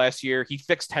start to last year. He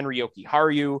fixed Henry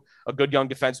Jokiharju, a good young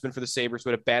defenseman for the Sabres,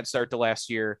 who had a bad start to last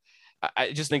year.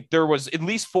 I just think there was at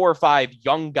least 4 or 5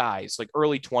 young guys, like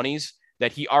early 20s,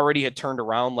 that he already had turned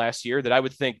around last year that I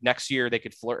would think next year they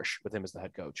could flourish with him as the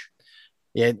head coach.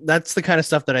 Yeah, that's the kind of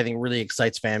stuff that I think really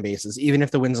excites fan bases, even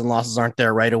if the wins and losses aren't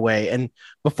there right away. And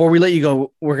before we let you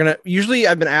go, usually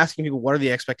I've been asking people, what are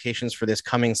the expectations for this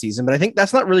coming season? But I think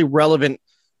that's not really relevant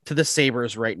to the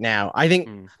Sabres right now. I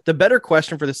think the better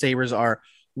question for the Sabres are,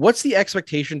 what's the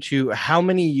expectation to how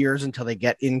many years until they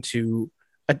get into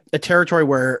a territory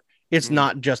where it's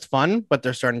not just fun, but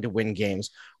they're starting to win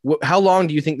games? How long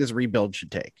do you think this rebuild should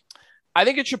take? I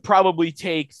think it should probably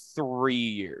take 3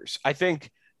 years. I think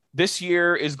this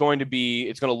year is going to be,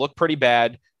 it's going to look pretty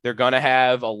bad. They're going to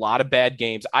have a lot of bad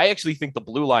games. I actually think the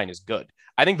blue line is good.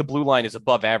 I think the blue line is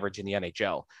above average in the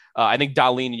NHL. I think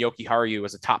Dahlin and Yoki Haru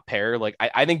as a top pair. Like,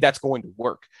 I think that's going to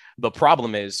work. The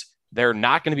problem is they're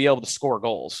not going to be able to score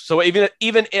goals. So even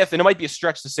if, and it might be a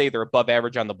stretch to say they're above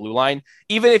average on the blue line,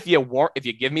 even if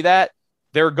you give me that,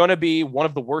 they're going to be one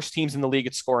of the worst teams in the league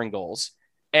at scoring goals.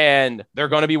 And they're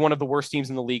going to be one of the worst teams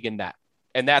in the league in net.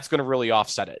 And that's going to really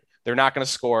offset it. They're not going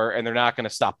to score and they're not going to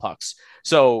stop pucks.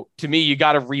 So to me, you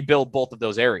got to rebuild both of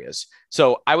those areas.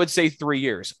 So I would say 3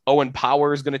 years. Owen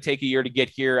Power is going to take a year to get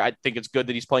here. I think it's good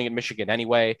that he's playing at Michigan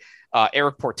anyway.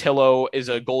 Eric Portillo is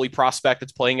a goalie prospect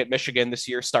that's playing at Michigan this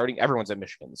year, starting. Everyone's at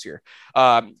Michigan this year.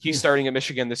 He's starting at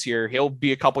Michigan this year. He'll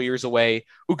be a couple years away.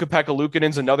 Ukko-Pekka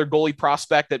Luukkonen's another goalie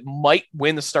prospect that might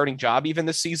win the starting job even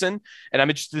this season. And I'm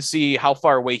interested to see how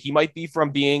far away he might be from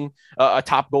being a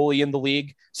top goalie in the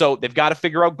league. So they've got to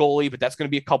figure out goalie, but that's going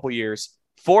to be a couple years.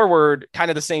 Forward, kind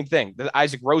of the same thing. The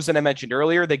Isaac Rosen I mentioned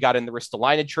earlier, they got in the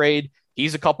Ristolainen trade.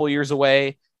 He's a couple years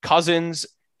away. Cousins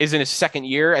is in his second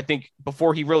year. I think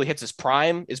before he really hits his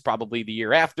prime is probably the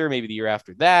year after, maybe the year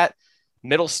after that.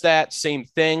 Middlestat, same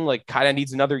thing, like kind of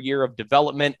needs another year of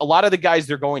development. A lot of the guys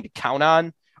they're going to count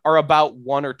on are about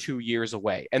 1 or 2 years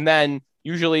away. And then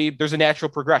usually there's a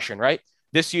natural progression, right?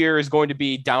 This year is going to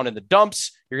be down in the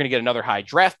dumps. You're going to get another high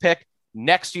draft pick.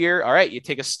 Next year, all right, you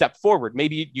take a step forward.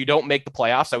 Maybe you don't make the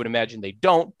playoffs. I would imagine they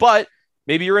don't, but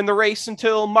maybe you're in the race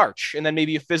until March, and then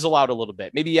maybe you fizzle out a little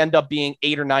bit. Maybe you end up being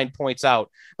 8 or 9 points out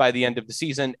by the end of the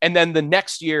season. And then the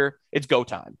next year, it's go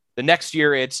time. The next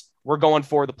year, it's we're going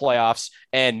for the playoffs,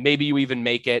 and maybe you even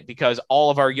make it because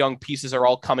all of our young pieces are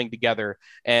all coming together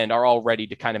and are all ready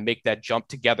to kind of make that jump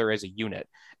together as a unit.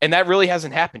 And that really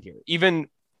hasn't happened here. Even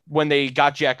when they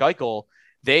got Jack Eichel,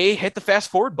 they hit the fast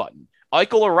forward button.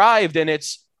 Eichel arrived and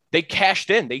they cashed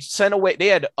in. They sent away. They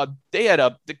had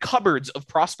the cupboards of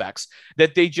prospects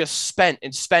that they just spent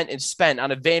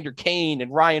on Evander Kane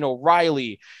and Ryan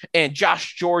O'Reilly and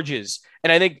Josh Georges.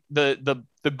 And I think the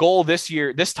goal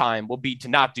this time will be to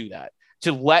not do that,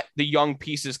 to let the young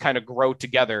pieces kind of grow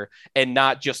together and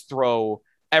not just throw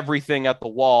everything at the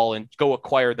wall and go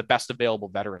acquire the best available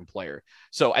veteran player.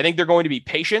 So I think they're going to be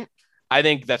patient. I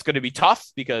think that's going to be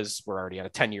tough because we're already on a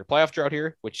 10-year playoff drought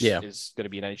here, which is going to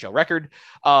be an NHL record.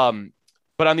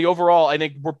 But on the overall, I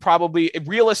think we're probably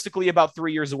realistically about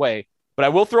 3 years away. But I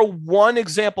will throw one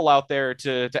example out there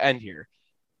to end here,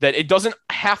 that it doesn't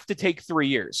have to take 3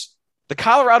 years. The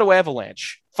Colorado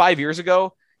Avalanche 5 years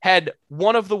ago had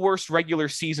one of the worst regular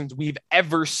seasons we've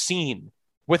ever seen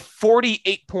with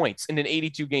 48 points in an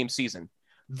 82-game season.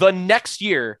 The next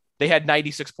year, they had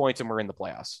 96 points and were in the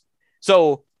playoffs.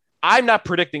 So I'm not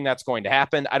predicting that's going to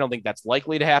happen. I don't think that's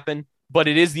likely to happen, but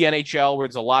it is the NHL where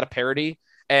there's a lot of parity.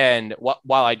 And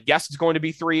while I guess it's going to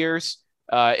be 3 years,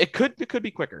 it could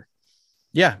be quicker.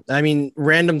 Yeah. I mean,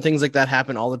 random things like that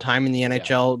happen all the time in the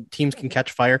NHL. Yeah. Teams can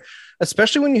catch fire,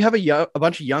 especially when you have a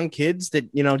bunch of young kids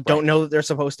that, don't know that they're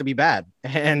supposed to be bad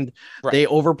and they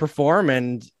overperform,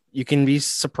 and you can be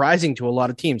surprising to a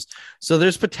lot of teams. So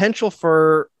there's potential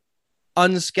for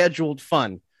unscheduled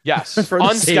fun. Yes,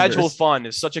 unscheduled fun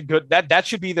is such a good that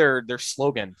should be their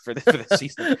slogan for the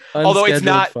season. Although it's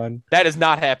not fun. That is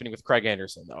not happening with Craig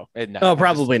Anderson though. No,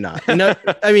 probably not. No,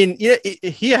 I mean,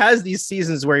 he has these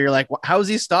seasons where you're like, how is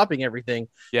he stopping everything?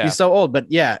 Yeah. He's so old, but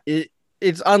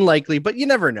it's unlikely. But you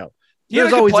never know.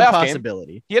 There's always a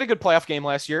possibility. Game. He had a good playoff game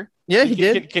last year. Yeah, he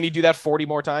did. Can he do that 40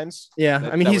 more times? Yeah,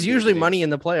 I mean, he's usually money in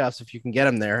the playoffs if you can get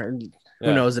him there. And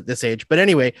who knows at this age? But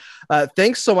anyway,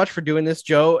 thanks so much for doing this,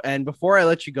 Joe. And before I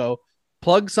let you go,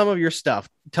 plug some of your stuff.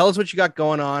 Tell us what you got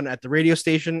going on at the radio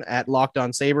station, at Locked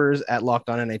On Sabres, at Locked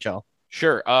On NHL.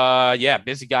 Sure.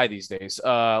 Busy guy these days.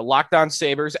 Locked On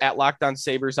Sabres, at Locked On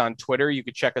Sabres on Twitter. You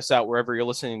can check us out wherever you're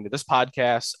listening to this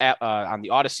podcast, on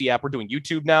the Odyssey app. We're doing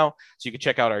YouTube now, so you can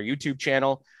check out our YouTube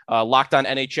channel. Locked On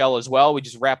NHL as well. We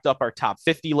just wrapped up our top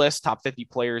 50 list, top 50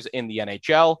 players in the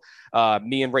NHL.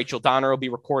 Me and Rachel Donner will be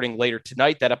recording later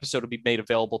tonight. That episode will be made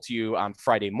available to you on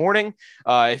Friday morning.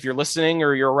 If you're listening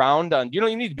or you're around, you don't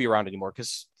even need to be around anymore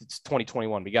because it's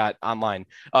 2021. We got online.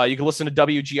 You can listen to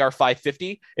WGR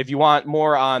 550. If you want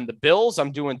more on the Bills,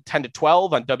 I'm doing 10 to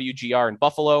 12 on WGR in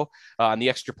Buffalo on the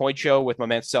Extra Point Show with my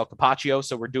man Sal Capaccio.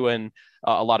 So we're doing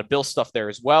a lot of Bill stuff there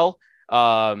as well.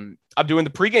 I'm doing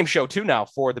the pregame show too now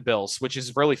for the Bills, which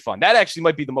is really fun. That actually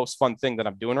might be the most fun thing that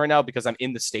I'm doing right now because I'm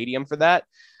in the stadium for that.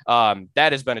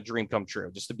 That has been a dream come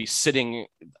true, just to be sitting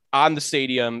on the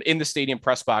stadium, in the stadium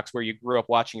press box where you grew up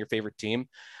watching your favorite team.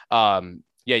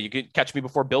 You could catch me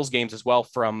before Bills games as well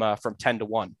from 10 to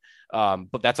 1.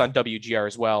 But that's on WGR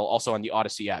as well, also on the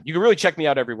Odyssey app. You can really check me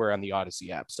out everywhere on the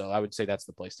Odyssey app. So I would say that's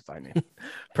the place to find me.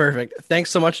 Perfect. Thanks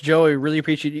so much, Joe. I really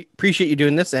appreciate you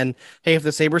doing this. And hey, if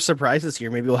the Sabres surprise us here,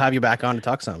 maybe we'll have you back on to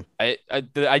talk some.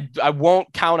 I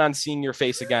won't count on seeing your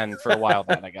face again for a while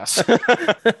then, I guess.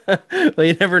 Well,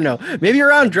 you never know. Maybe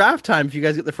around draft time if you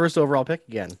guys get the first overall pick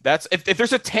again. That's if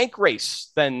there's a tank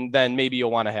race, then maybe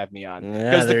you'll want to have me on.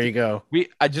 Yeah, there you go.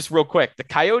 Just real quick, the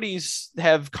Coyotes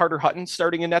have Carter Hutton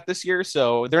starting in net this year,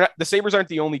 so they're not, the Sabres aren't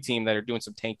the only team that are doing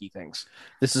some tanky things.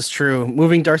 This is true.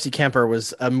 Moving Darcy Kemper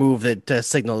was a move that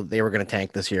signaled that they were going to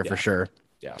tank this year for sure.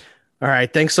 Yeah. All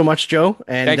right. Thanks so much, Joe,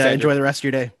 and Thanks, enjoy the rest of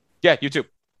your day. Yeah, you too.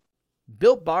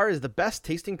 Built Bar is the best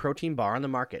tasting protein bar on the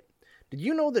market. Did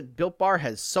you know that Built Bar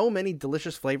has so many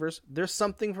delicious flavors? There's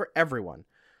something for everyone.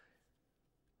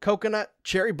 Coconut,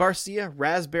 cherry barcia,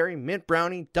 raspberry, mint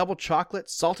brownie, double chocolate,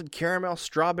 salted caramel,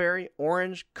 strawberry,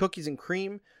 orange, cookies and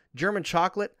cream, German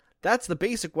chocolate. That's the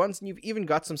basic ones, and you've even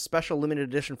got some special limited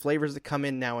edition flavors that come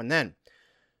in now and then.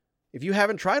 If you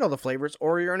haven't tried all the flavors,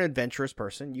 or you're an adventurous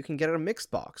person, you can get a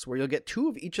mixed box where you'll get 2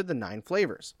 of each of the 9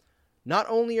 flavors. Not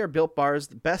only are Built Bars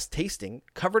the best tasting,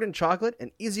 covered in chocolate,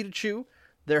 and easy to chew,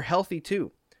 they're healthy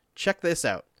too. Check this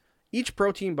out. Each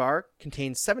protein bar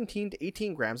contains 17 to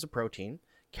 18 grams of protein,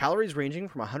 calories ranging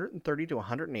from 130 to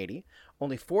 180,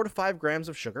 only 4 to 5 grams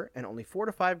of sugar, and only 4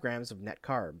 to 5 grams of net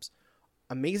carbs.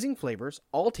 Amazing flavors,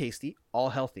 all tasty, all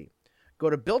healthy. Go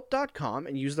to Built.com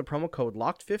and use the promo code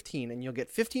LOCKED15 and you'll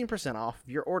get 15% off of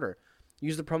your order.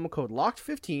 Use the promo code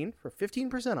LOCKED15 for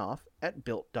 15% off at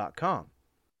Built.com.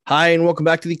 Hi, and welcome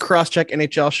back to the Crosscheck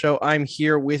NHL show. I'm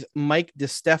here with Mike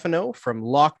DiStefano from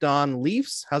Locked On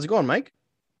Leafs. How's it going, Mike?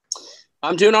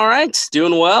 I'm doing all right.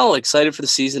 Doing well. Excited for the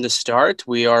season to start.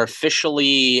 We are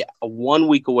officially 1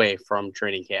 week away from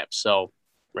training camp, so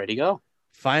ready to go.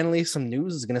 Finally, some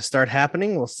news is going to start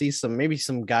happening. We'll see maybe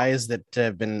some guys that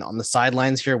have been on the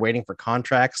sidelines here waiting for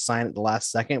contracts sign at the last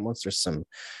second once there's some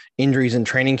injuries in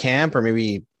training camp, or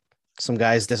maybe some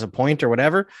guys disappoint or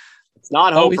whatever. Let's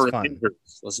not hope for injuries.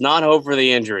 Let's not hope for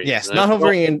the injuries. Yes, not hope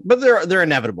for but they're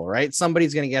inevitable, right?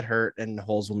 Somebody's going to get hurt and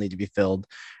holes will need to be filled.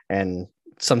 And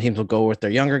some teams will go with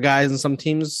their younger guys, and some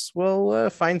teams will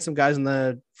find some guys in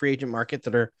the free agent market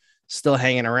that are still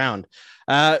hanging around.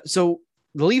 So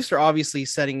the Leafs are obviously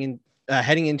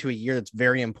heading into a year that's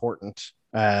very important.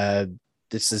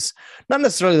 This is not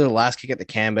necessarily their last kick at the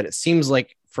can, but it seems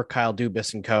like for Kyle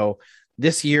Dubas and co,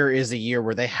 this year is a year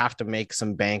where they have to make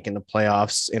some bank in the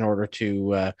playoffs in order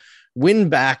to win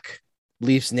back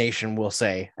Leafs Nation, we'll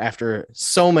say, after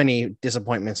so many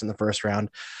disappointments in the first round.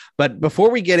 But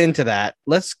before we get into that,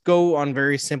 let's go on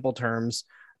very simple terms.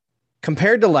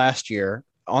 Compared to last year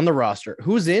on the roster,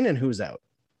 who's in and who's out?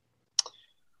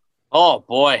 Oh,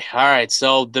 boy. All right.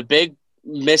 So the big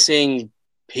missing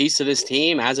piece of this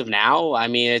team as of now, I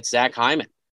mean, it's Zach Hyman.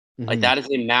 Mm-hmm. Like, that is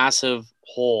a massive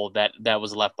hole that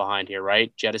was left behind here,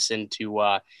 right? Jettisoned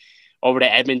to over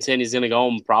to Edmonton. He's going to go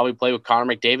and probably play with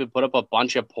Connor McDavid, put up a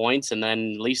bunch of points, and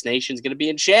then Leafs Nation's going to be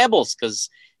in shambles because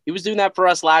he was doing that for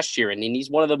us last year, and he's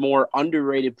one of the more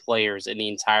underrated players in the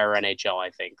entire NHL,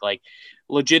 I think. Like,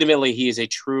 legitimately, he is a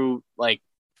true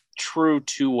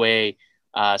two-way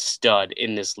stud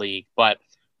in this league. But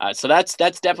so that's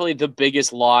definitely the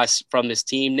biggest loss from this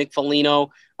team. Nick Foligno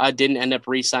didn't end up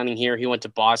re-signing here. He went to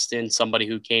Boston, somebody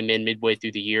who came in midway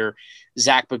through the year.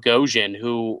 Zach Bogosian,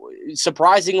 who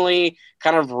surprisingly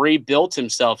kind of rebuilt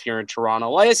himself here in Toronto.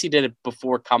 Well, I guess he did it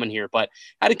before coming here, but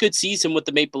had a good season with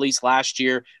the Maple Leafs last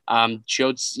year.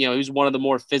 Showed, he was one of the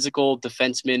more physical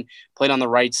defensemen, played on the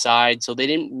right side. So they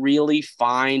didn't really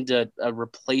find a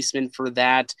replacement for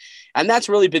that. And that's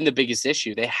really been the biggest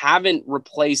issue. They haven't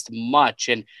replaced much.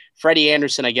 And Freddie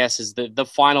Anderson, I guess, is the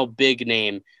final big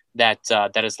name that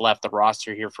has left the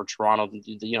roster here for Toronto.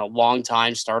 Long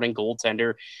time starting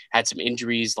goaltender, had some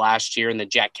injuries last year, and then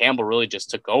Jack Campbell really just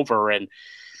took over, and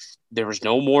there was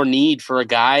no more need for a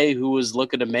guy who was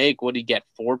looking to make, what did he get,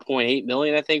 $4.8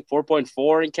 million, I think,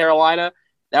 4.4 in Carolina.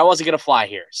 That wasn't going to fly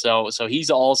here. So he's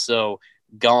also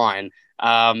gone.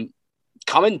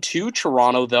 Coming to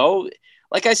Toronto, though,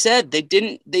 like I said,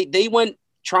 they went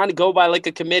trying to go by like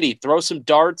a committee, throw some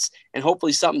darts, and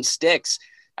hopefully something sticks.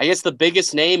 I guess the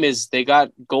biggest name is they got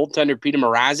goaltender Peter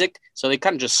Mrazek, so they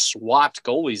kind of just swapped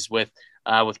goalies with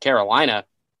Carolina.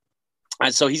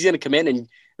 And so he's going to come in and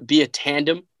be a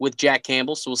tandem with Jack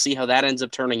Campbell, so we'll see how that ends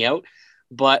up turning out.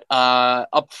 But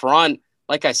up front,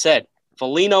 like I said,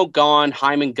 Foligno gone,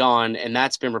 Hyman gone, and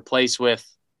that's been replaced with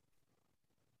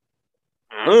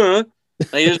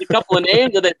Like, there's a couple of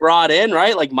names that they brought in,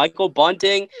 right? Like Michael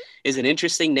Bunting is an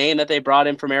interesting name that they brought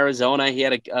in from Arizona. He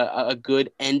had a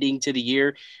good ending to the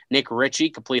year. Nick Ritchie,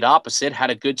 complete opposite, had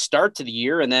a good start to the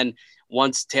year. And then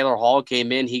once Taylor Hall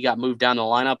came in, he got moved down the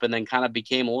lineup and then kind of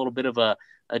became a little bit of a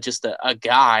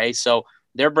guy. So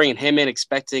they're bringing him in,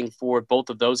 expecting for both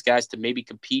of those guys to maybe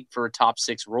compete for a top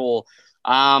 6 role.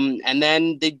 And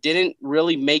then they didn't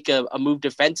really make a move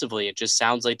defensively. It just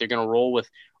sounds like they're going to roll with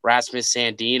Rasmus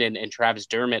Sandin and Travis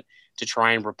Dermott to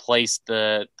try and replace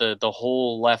the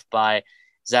hole left by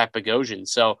Zach Bogosian.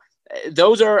 So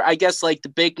those are, I guess, like the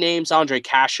big names. Andre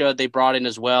Kasha they brought in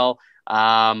as well.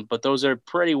 But those are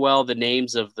pretty well the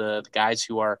names of the guys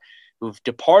who've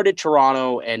departed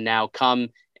Toronto and now come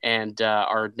and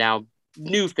are now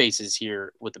new faces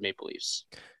here with the Maple Leafs.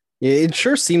 It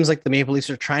sure seems like the Maple Leafs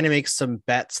are trying to make some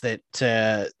bets that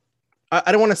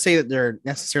I don't want to say that they're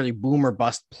necessarily boom or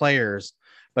bust players,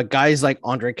 but guys like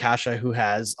Andre Kasha, who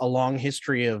has a long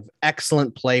history of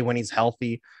excellent play when he's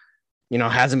healthy,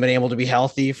 hasn't been able to be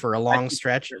healthy for a long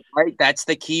stretch. Right. That's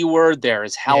the key word there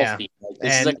is healthy. Yeah.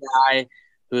 This is a guy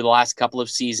who the last couple of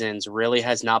seasons really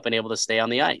has not been able to stay on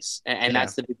the ice. And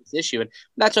that's the biggest issue. And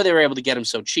that's why they were able to get him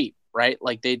so cheap, right?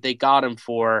 Like they got him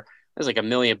for, there's like $1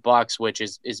 million, which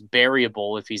is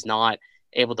variable if he's not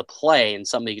able to play and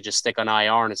something you can just stick on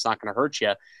IR and it's not going to hurt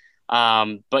you.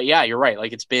 But yeah, you're right.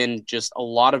 Like it's been just a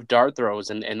lot of dart throws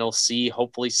and they'll see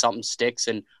hopefully something sticks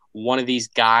and one of these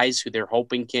guys who they're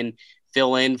hoping can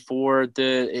fill in for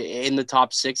in the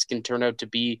top 6 can turn out to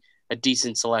be a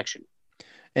decent selection.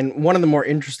 And one of the more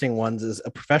interesting ones is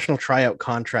a professional tryout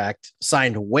contract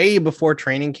signed way before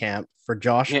training camp for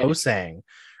Josh Osang,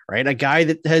 right? A guy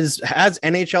that has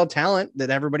NHL talent that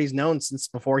everybody's known since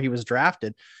before he was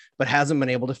drafted, but hasn't been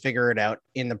able to figure it out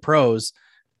in the pros.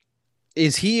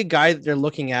 Is he a guy that they're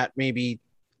looking at maybe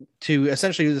to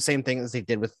essentially do the same thing as they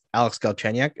did with Alex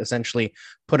Galchenyuk, essentially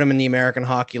put him in the American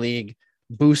Hockey League,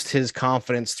 boost his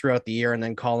confidence throughout the year, and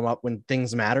then call him up when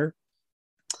things matter?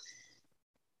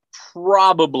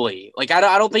 Probably. Like,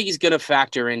 I don't think he's going to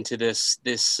factor into this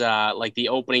like the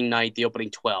opening night, the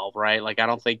opening 12, right? Like, I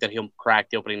don't think that he'll crack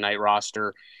the opening night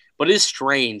roster, but it is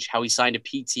strange how he signed a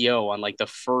PTO on like the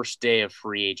first day of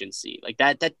free agency. Like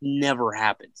that never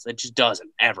happens. That just doesn't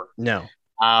ever. No.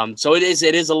 So it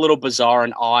is a little bizarre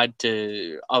and odd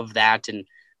of that. And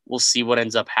we'll see what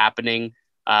ends up happening.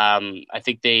 I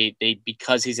think they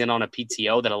because he's in on a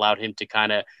PTO that allowed him to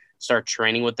kind of start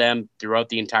training with them throughout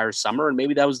the entire summer. And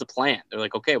maybe that was the plan. They're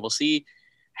like, okay, we'll see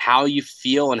how you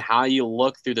feel and how you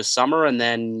look through the summer. And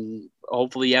then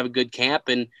hopefully you have a good camp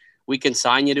and we can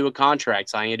sign you to a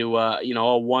contract, sign you to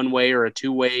a one-way or a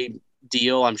two-way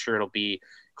deal. I'm sure it'll be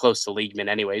close to leagueman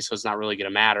anyway, so it's not really going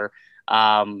to matter.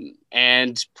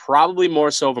 And probably more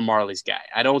so of a Marlies guy.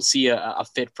 I don't see a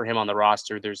fit for him on the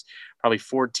roster. There's probably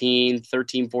 13,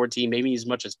 14, maybe as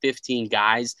much as 15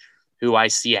 guys who I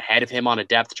see ahead of him on a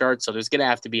depth chart. So there's going to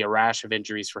have to be a rash of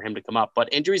injuries for him to come up. But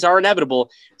injuries are inevitable,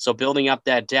 so building up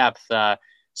that depth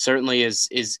certainly is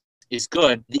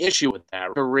good. The issue with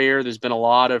that career, there's been a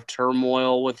lot of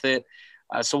turmoil with it.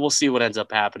 So we'll see what ends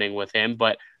up happening with him.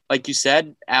 But like you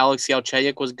said, Alex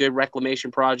Galchenyuk was a good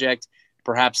reclamation project.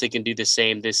 Perhaps they can do the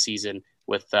same this season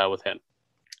with him.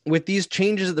 With these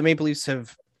changes that the Maple Leafs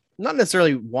have not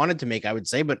necessarily wanted to make, I would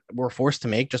say, but were forced to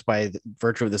make just by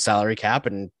virtue of the salary cap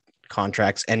and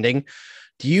contracts ending,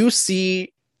 do you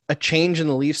see a change in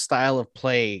the Leafs style of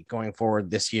play going forward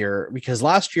this year? Because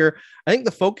last year, I think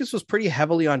the focus was pretty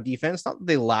heavily on defense. Not that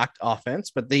they lacked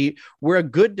offense, but they were a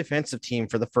good defensive team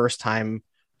for the first time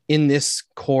in this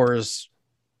core's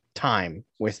time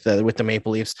with the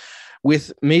Maple Leafs.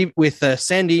 With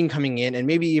Sandin coming in and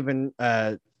maybe even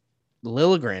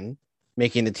Liljegren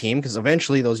making the team, because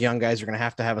eventually those young guys are going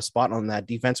to have a spot on that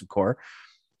defensive core.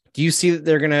 Do you see that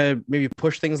they're going to maybe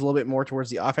push things a little bit more towards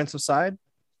the offensive side?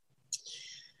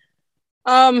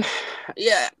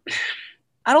 Yeah,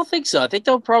 I don't think so. I think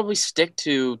they'll probably stick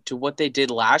to what they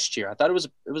did last year. I thought it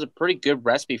was a pretty good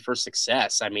recipe for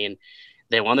success. I mean,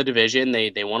 they won the division.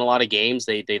 They won a lot of games.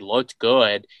 They looked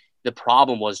good. The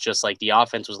problem was just like the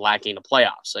offense was lacking in the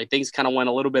playoffs. So things kind of went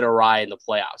a little bit awry in the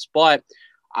playoffs. But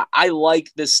I like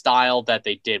the style that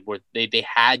they did, where they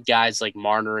had guys like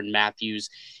Marner and Matthews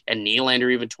and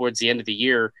Nylander even towards the end of the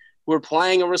year who were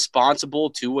playing a responsible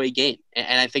two-way game.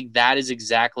 And I think that is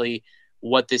exactly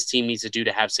what this team needs to do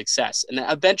to have success. And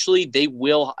eventually they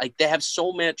will. Like, they have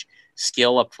so much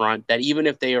skill up front that even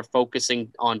if they are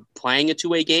focusing on playing a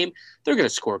two-way game, they're going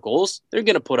to score goals. They're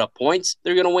going to put up points.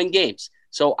 They're going to win games.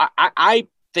 So I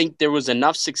think there was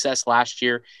enough success last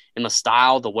year in the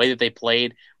style, the way that they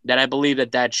played, that I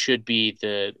believe that should be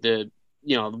the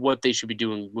what they should be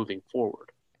doing moving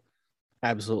forward.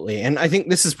 Absolutely. And I think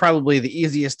this is probably the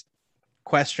easiest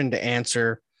question to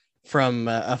answer from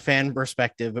a fan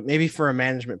perspective, but maybe for a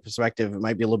management perspective, it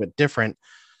might be a little bit different.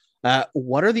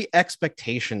 What are the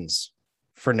expectations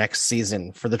for next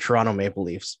season for the Toronto Maple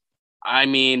Leafs? I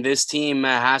mean, this team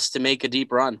has to make a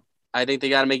deep run. I think they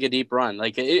got to make a deep run.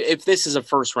 Like, if this is a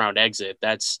first round exit,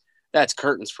 that's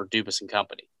curtains for DiBiase and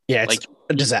company. Yeah, it's like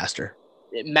a disaster.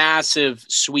 Massive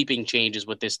sweeping changes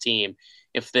with this team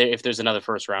if there's another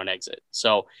first round exit.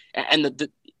 So, and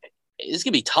it's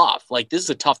gonna be tough. Like, this is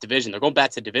a tough division. They're going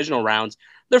back to divisional rounds.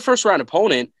 Their first round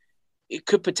opponent, it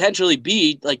could potentially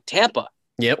be like Tampa,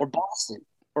 or Boston,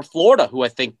 or Florida, who I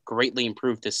think greatly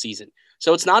improved this season.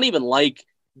 So it's not even like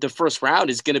the first round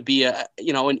is going to be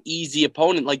an easy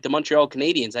opponent like the Montreal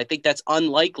Canadiens. I think that's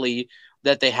unlikely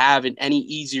that they have any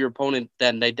easier opponent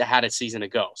than they had a season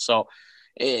ago. So,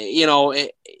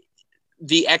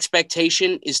 the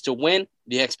expectation is to win.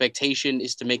 The expectation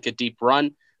is to make a deep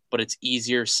run, but it's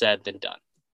easier said than done.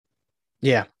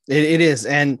 Yeah, it is.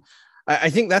 And I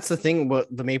think that's the thing about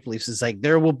the Maple Leafs is like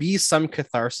there will be some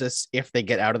catharsis if they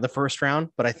get out of the first round.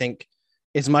 But I think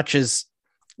as much as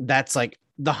that's like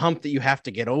the hump that you have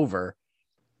to get over,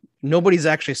 nobody's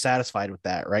actually satisfied with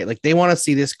that, right? Like they want to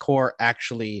see this core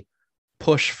actually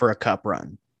push for a cup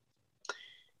run.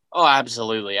 Oh,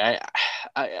 absolutely.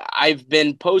 I've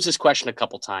been posed this question a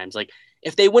couple times. Like,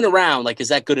 if they win a round, like, is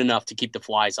that good enough to keep the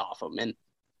flies off them? And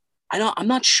I'm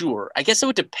not sure. I guess it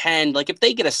would depend. Like, if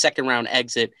they get a second round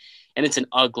exit and it's an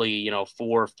ugly, 4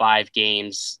 or 5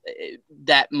 games,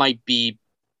 that might be,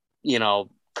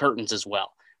 curtains as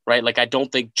well, right? Like, I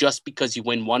don't think just because you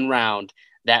win one round,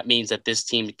 that means that this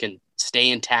team can stay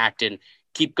intact and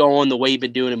keep going the way you've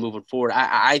been doing it moving forward.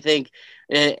 I think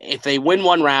if they win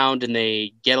one round and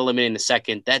they get eliminated in the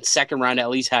second, that second round at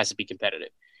least has to be competitive.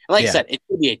 And like I said, it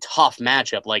could be a tough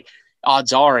matchup. Like,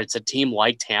 odds are it's a team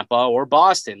like Tampa or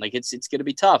Boston. Like, it's going to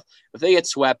be tough. If they get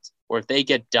swept or if they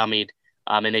get dummied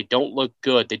and they don't look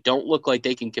good, they don't look like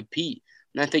they can compete.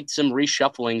 And I think some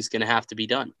reshuffling is going to have to be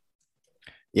done.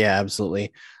 Yeah,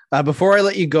 absolutely. Before I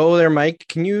let you go there, Mike,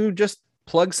 can you just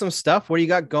plug some stuff? What do you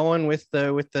got going with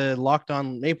the Locked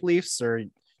On Maple Leafs or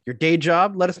your day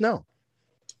job? Let us know.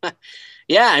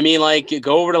 Yeah, I mean, like,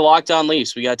 go over to Locked On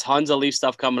Leafs. We got tons of Leaf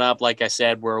stuff coming up. Like I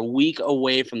said, we're a week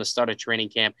away from the start of training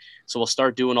camp, so we'll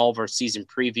start doing all of our season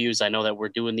previews. I know that we're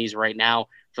doing these right now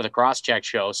for the Crosscheck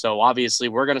show, so obviously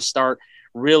we're going to start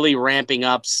really ramping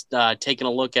up, taking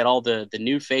a look at all the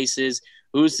new faces,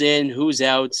 who's in, who's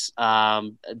out.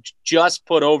 Just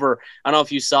put over, I don't know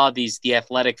if you saw the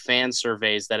Athletic fan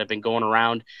surveys that have been going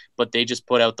around, but they just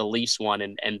put out the Leafs one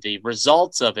and the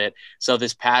results of it. So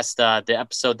this past, the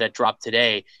episode that dropped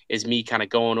today is me kind of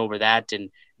going over that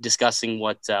and discussing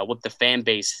what the fan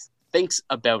base thinks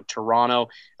about Toronto.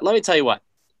 And let me tell you what,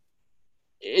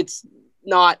 it's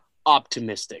not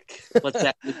optimistic. Let's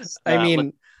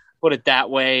put it that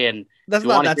way. And that's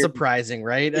not that surprising,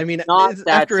 right? I mean,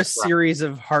 after a series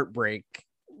of heartbreak,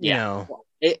 you know,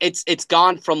 it's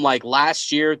gone from like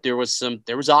last year. There was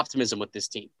optimism with this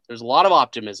team. There's a lot of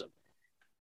optimism.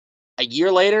 A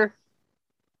year later,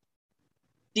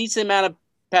 decent amount of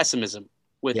pessimism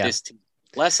with this team.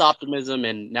 Less optimism,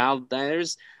 and now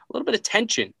there's a little bit of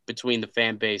tension between the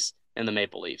fan base and the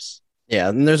Maple Leafs. Yeah,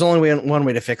 and there's only one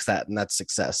way to fix that, and that's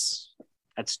success.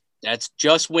 That's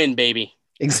just win, baby.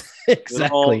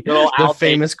 Exactly. The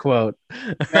famous quote.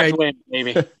 All right. Win,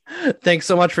 baby. Thanks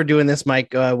so much for doing this,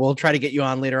 Mike. We'll try to get you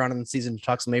on later on in the season to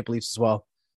talk some Maple Leafs as well.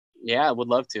 Yeah, I would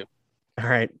love to. All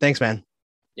right. Thanks, man.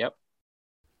 Yep.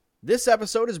 This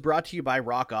episode is brought to you by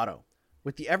Rock Auto.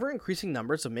 With the ever-increasing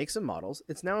numbers of makes and models,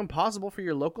 it's now impossible for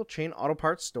your local chain auto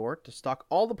parts store to stock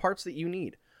all the parts that you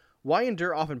need. Why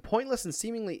endure often pointless and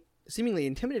seemingly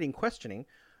intimidating questioning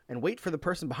and wait for the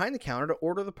person behind the counter to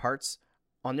order the parts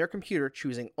on their computer,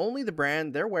 choosing only the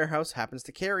brand their warehouse happens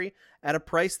to carry at a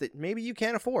price that maybe you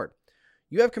can't afford?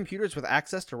 You have computers with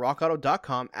access to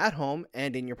rockauto.com at home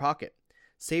and in your pocket.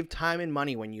 Save time and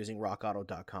money when using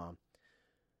rockauto.com.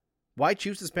 Why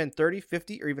choose to spend 30,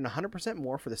 50, or even 100%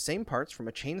 more for the same parts from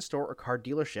a chain store or car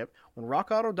dealership when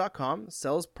rockauto.com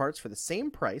sells parts for the same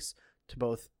price to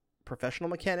both professional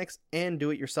mechanics and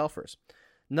do-it-yourselfers?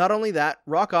 Not only that,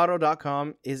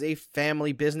 rockauto.com is a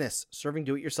family business serving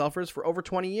do-it-yourselfers for over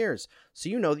 20 years. So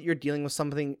you know that you're dealing with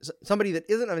somebody that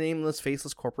isn't a nameless,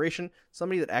 faceless corporation,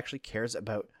 somebody that actually cares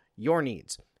about your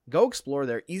needs. Go explore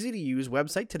their easy-to-use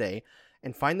website today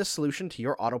and find the solution to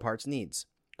your auto parts needs.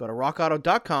 Go to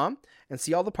rockauto.com and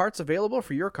see all the parts available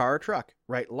for your car or truck.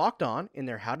 Write Locked On in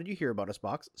their How Did You Hear About Us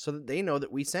box so that they know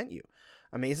that we sent you.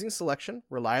 Amazing selection,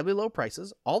 reliably low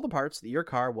prices, all the parts that your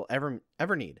car will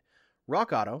ever need.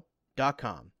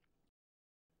 rockauto.com.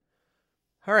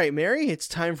 All right, Mary, it's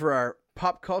time for our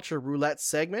pop culture roulette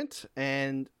segment,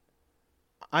 and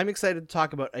I'm excited to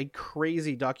talk about a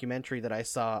crazy documentary that I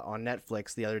saw on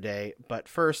Netflix the other day. But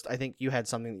first, I think you had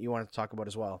something that you wanted to talk about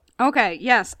as well. Okay,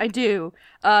 yes, I do.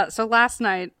 So last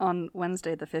night, on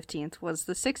Wednesday the 15th, was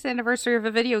the 6th anniversary of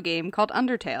a video game called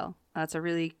Undertale. It's a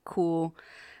really cool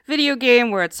video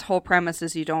game where its whole premise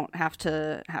is you don't have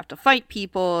to fight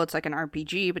people. It's like an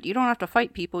RPG, but you don't have to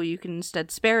fight people. You can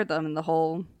instead spare them, and the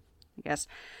whole, I guess,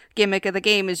 gimmick of the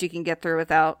game is you can get through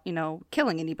without,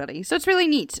 killing anybody. So it's really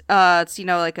neat. It's,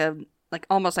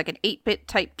 almost like an 8-bit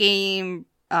type game.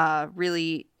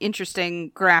 Really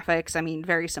interesting graphics. I mean,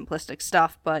 very simplistic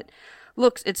stuff, but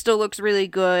it still looks really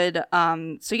good.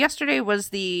 So yesterday was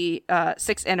the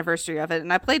 6th anniversary of it,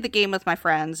 and I played the game with my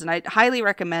friends, and I highly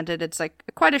recommend it. It's like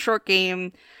quite a short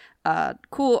game,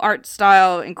 cool art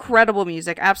style, incredible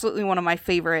music, absolutely one of my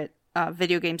favorite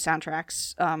video game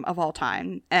soundtracks of all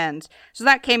time. And so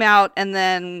that came out, and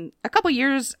then a couple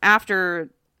years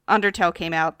after Undertale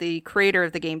came out, the creator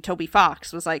of the game, Toby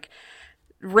Fox, was like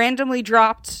randomly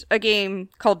dropped a game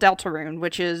called Deltarune,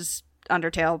 which is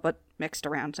Undertale but mixed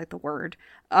around, like the word,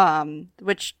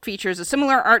 which features a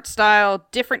similar art style,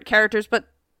 different characters, but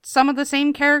some of the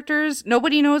same characters.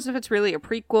 Nobody knows if it's really a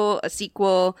prequel, a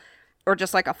sequel, or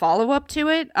just like a follow-up to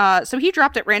it. So he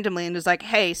dropped it randomly and was like,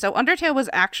 hey, so Undertale was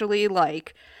actually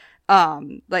like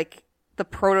the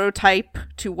prototype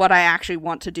to what I actually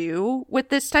want to do with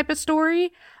this type of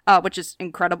story, which is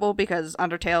incredible because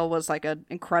Undertale was like an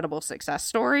incredible success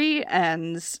story.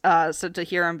 And so to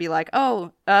hear him be like,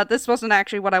 this wasn't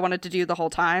actually what I wanted to do the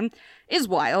whole time is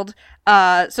wild.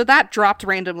 So that dropped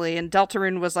randomly, and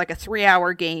Deltarune was like a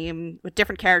 3-hour game with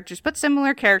different characters, but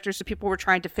similar characters. So people were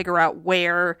trying to figure out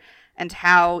where and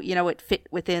how, it fit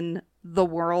within the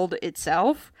world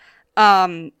itself.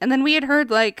 And then we had heard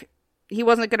like he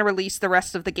wasn't going to release the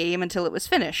rest of the game until it was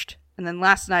finished. And then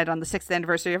last night on the 6th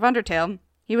anniversary of Undertale,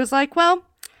 he was like, well,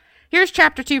 here's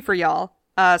chapter 2 for y'all.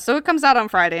 So it comes out on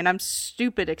Friday, and I'm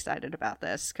stupid excited about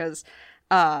this because,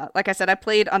 like I said, I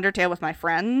played Undertale with my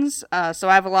friends. So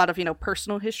I have a lot of,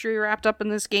 personal history wrapped up in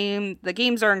this game. The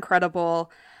games are incredible.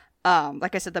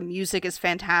 Like I said, the music is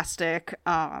fantastic.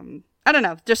 I don't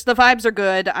know, just the vibes are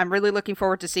good. I'm really looking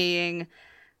forward to seeing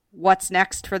what's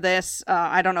next for this.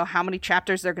 I don't know how many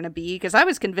chapters they're going to be, because I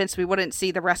was convinced we wouldn't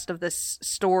see the rest of this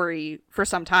story for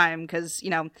some time, because,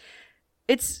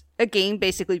 it's a game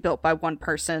basically built by one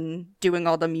person doing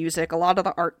all the music, a lot of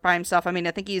the art by himself. I mean,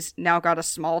 I think he's now got a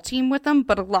small team with him,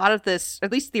 but a lot of this,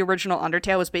 at least the original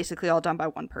Undertale, was basically all done by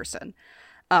one person.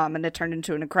 And it turned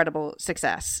into an incredible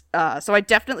success. So I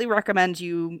definitely recommend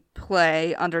you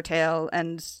play Undertale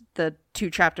and the 2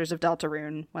 chapters of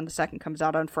Deltarune when the 2nd comes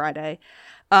out on Friday.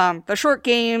 They're short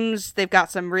games. They've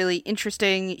got some really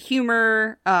interesting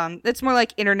humor. It's more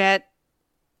like internet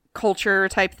culture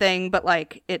type thing, but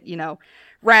like it,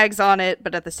 rags on it,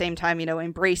 but at the same time,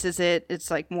 embraces it. It's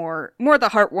like more the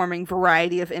heartwarming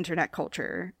variety of internet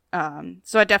culture.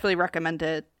 So I definitely recommend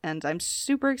it, and I'm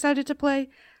super excited to play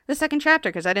the 2nd chapter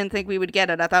because I didn't think we would get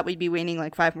it. I thought we'd be waiting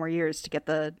like 5 more years to get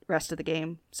the rest of the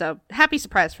game. So happy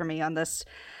surprise for me on this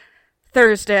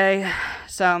Thursday.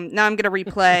 So now I'm gonna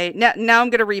replay. now I'm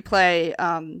gonna replay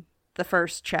the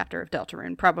 1st chapter of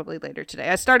Deltarune probably later today.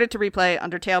 I started to replay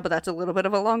Undertale, but that's a little bit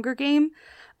of a longer game.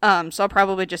 So I'll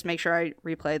probably just make sure I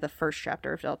replay the 1st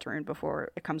chapter of Deltarune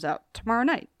before it comes out tomorrow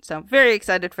night. So very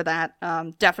excited for that.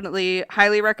 Definitely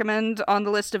highly recommend on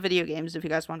the list of video games if you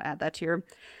guys want to add that to your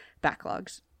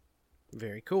backlogs.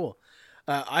 Very cool.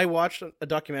 I watched a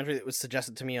documentary that was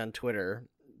suggested to me on Twitter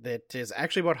that is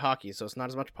actually about hockey, so it's not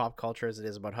as much pop culture as it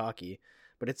is about hockey,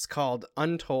 but it's called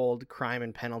Untold Crime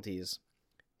and Penalties.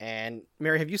 And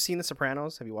Mary, have you seen The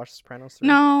Sopranos? Have you watched The Sopranos 3?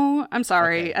 No, I'm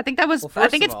sorry. Okay. I think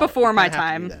it's before my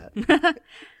time.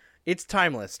 It's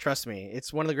timeless, trust me.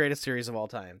 It's one of the greatest series of all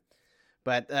time.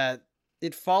 But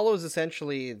it follows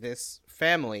essentially this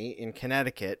family in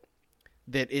Connecticut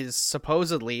that is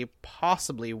supposedly,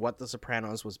 possibly what The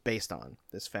Sopranos was based on,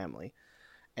 this family.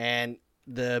 And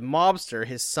the mobster,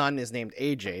 his son is named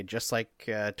AJ, just like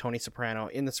Tony Soprano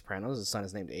in The Sopranos. His son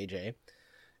is named AJ.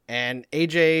 And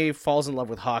AJ falls in love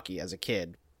with hockey as a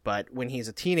kid. But when he's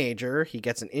a teenager, he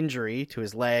gets an injury to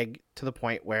his leg to the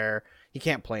point where he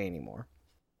can't play anymore.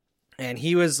 And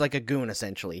he was like a goon,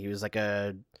 essentially. He was like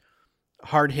a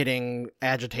hard-hitting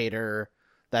agitator.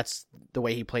 That's the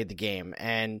way he played the game.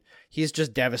 And he's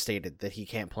just devastated that he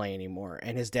can't play anymore.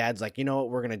 And his dad's like, you know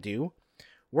what we're going to do?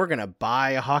 We're going to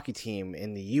buy a hockey team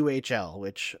in the UHL,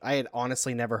 which I had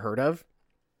honestly never heard of.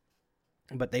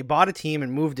 But they bought a team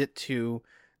and moved it to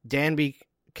Danby,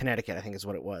 Connecticut, I think is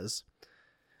what it was.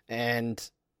 And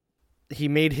he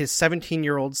made his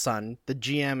 17-year-old son the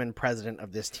GM and president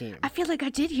of this team. I feel like I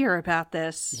did hear about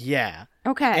this. Yeah.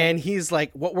 Okay. And he's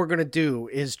like, what we're going to do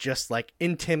is just like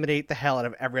intimidate the hell out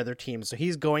of every other team. So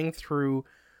he's going through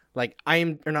like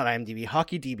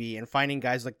Hockey DB, and finding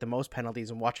guys like the most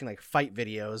penalties and watching like fight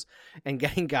videos and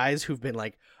getting guys who've been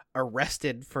like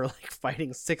arrested for like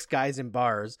fighting 6 guys in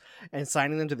bars and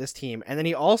signing them to this team. And then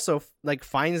he also like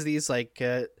finds these like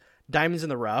diamonds in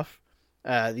the rough,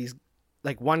 these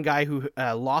like one guy who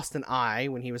lost an eye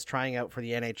when he was trying out for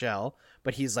the NHL,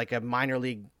 but he's like a minor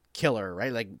league killer,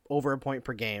 right? Like over a point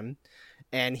per game.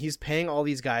 And he's paying all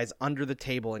these guys under the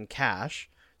table in cash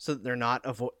so that they're not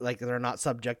they're not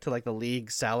subject to like the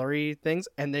league salary things.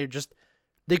 And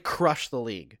they crush the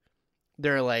league.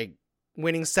 They're like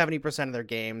winning 70% of their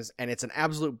games, and it's an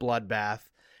absolute bloodbath,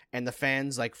 and the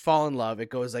fans like fall in love. It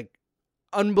goes like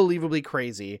unbelievably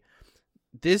crazy.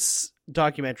 This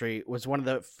documentary was one of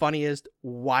the funniest,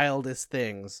 wildest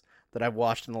things that I've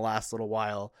watched in the last little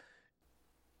while.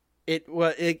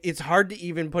 It's hard to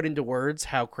even put into words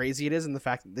how crazy it is, and the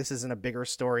fact that this isn't a bigger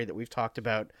story that we've talked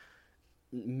about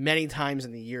many times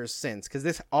in the years since, because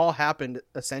this all happened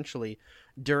essentially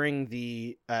during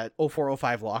the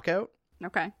 04-05 lockout.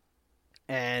 Okay.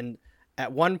 And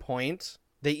at one point,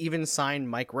 they even signed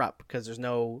Mike Rupp because there's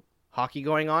no hockey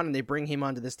going on, and they bring him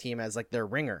onto this team as like their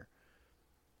ringer.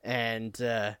 And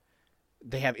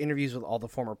they have interviews with all the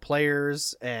former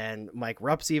players, and Mike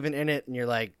Rupp's even in it. And you're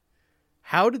like,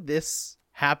 how did this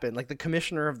happen? Like, the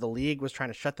commissioner of the league was trying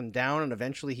to shut them down, and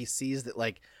eventually he sees that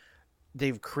like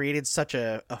they've created such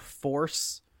a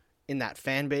force in that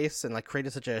fan base and like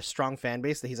created such a strong fan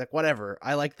base that he's like, whatever,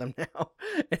 I like them now.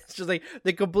 It's just like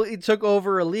they completely took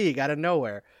over a league out of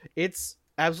nowhere. It's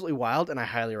absolutely wild, and I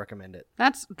highly recommend it.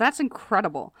 That's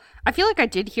incredible. I feel like I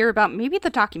did hear about maybe the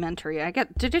documentary.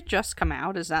 Did it just come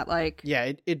out? Is that like...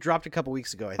 Yeah, it dropped a couple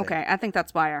weeks ago, I think. Okay, I think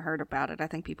that's why I heard about it. I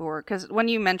think people were... Because when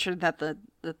you mentioned that the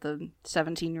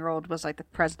 17-year-old was like the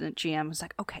president GM, I was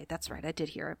like, okay, that's right, I did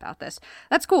hear about this.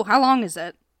 That's cool. How long is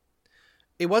it?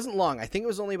 It wasn't long. I think it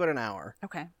was only about an hour.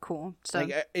 Okay, cool. So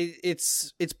like,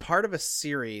 it's part of a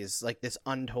series, like this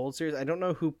Untold series. I don't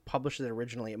know who published it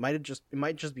originally. It might just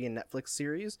be a Netflix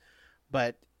series,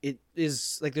 but it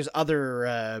is like there's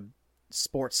other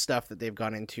sports stuff that they've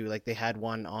gone into. Like they had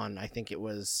one on, I think it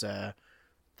was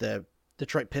the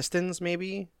Detroit Pistons,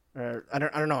 maybe. I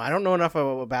don't know. I don't know enough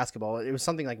about basketball. It was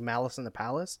something like Malice in the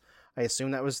Palace. I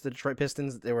assume that was the Detroit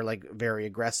Pistons. They were like very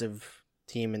aggressive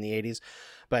team in the 80s.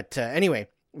 But anyway,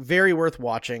 very worth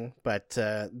watching. But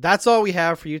that's all we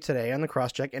have for you today on the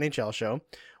Crosscheck NHL show.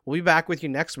 We'll be back with you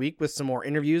next week with some more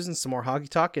interviews and some more hockey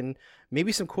talk, and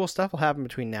maybe some cool stuff will happen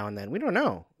between now and then. We don't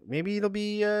know. Maybe it'll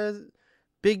be a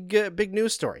big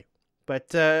news story.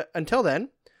 But until then,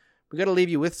 we got to leave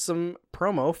you with some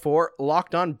promo for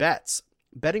Locked On Bets.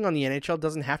 Betting on the NHL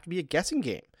doesn't have to be a guessing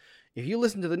game. If you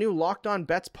listen to the new Locked On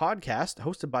Bets podcast,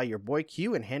 hosted by your boy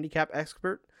Q and handicap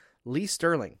expert Lee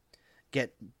Sterling,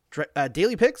 get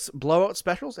daily picks, blowout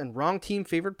specials, and wrong team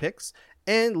favored picks,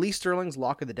 and Lee Sterling's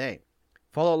lock of the day.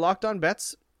 Follow Locked On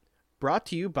Bets, brought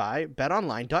to you by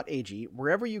betonline.ag,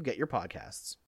 wherever you get your podcasts.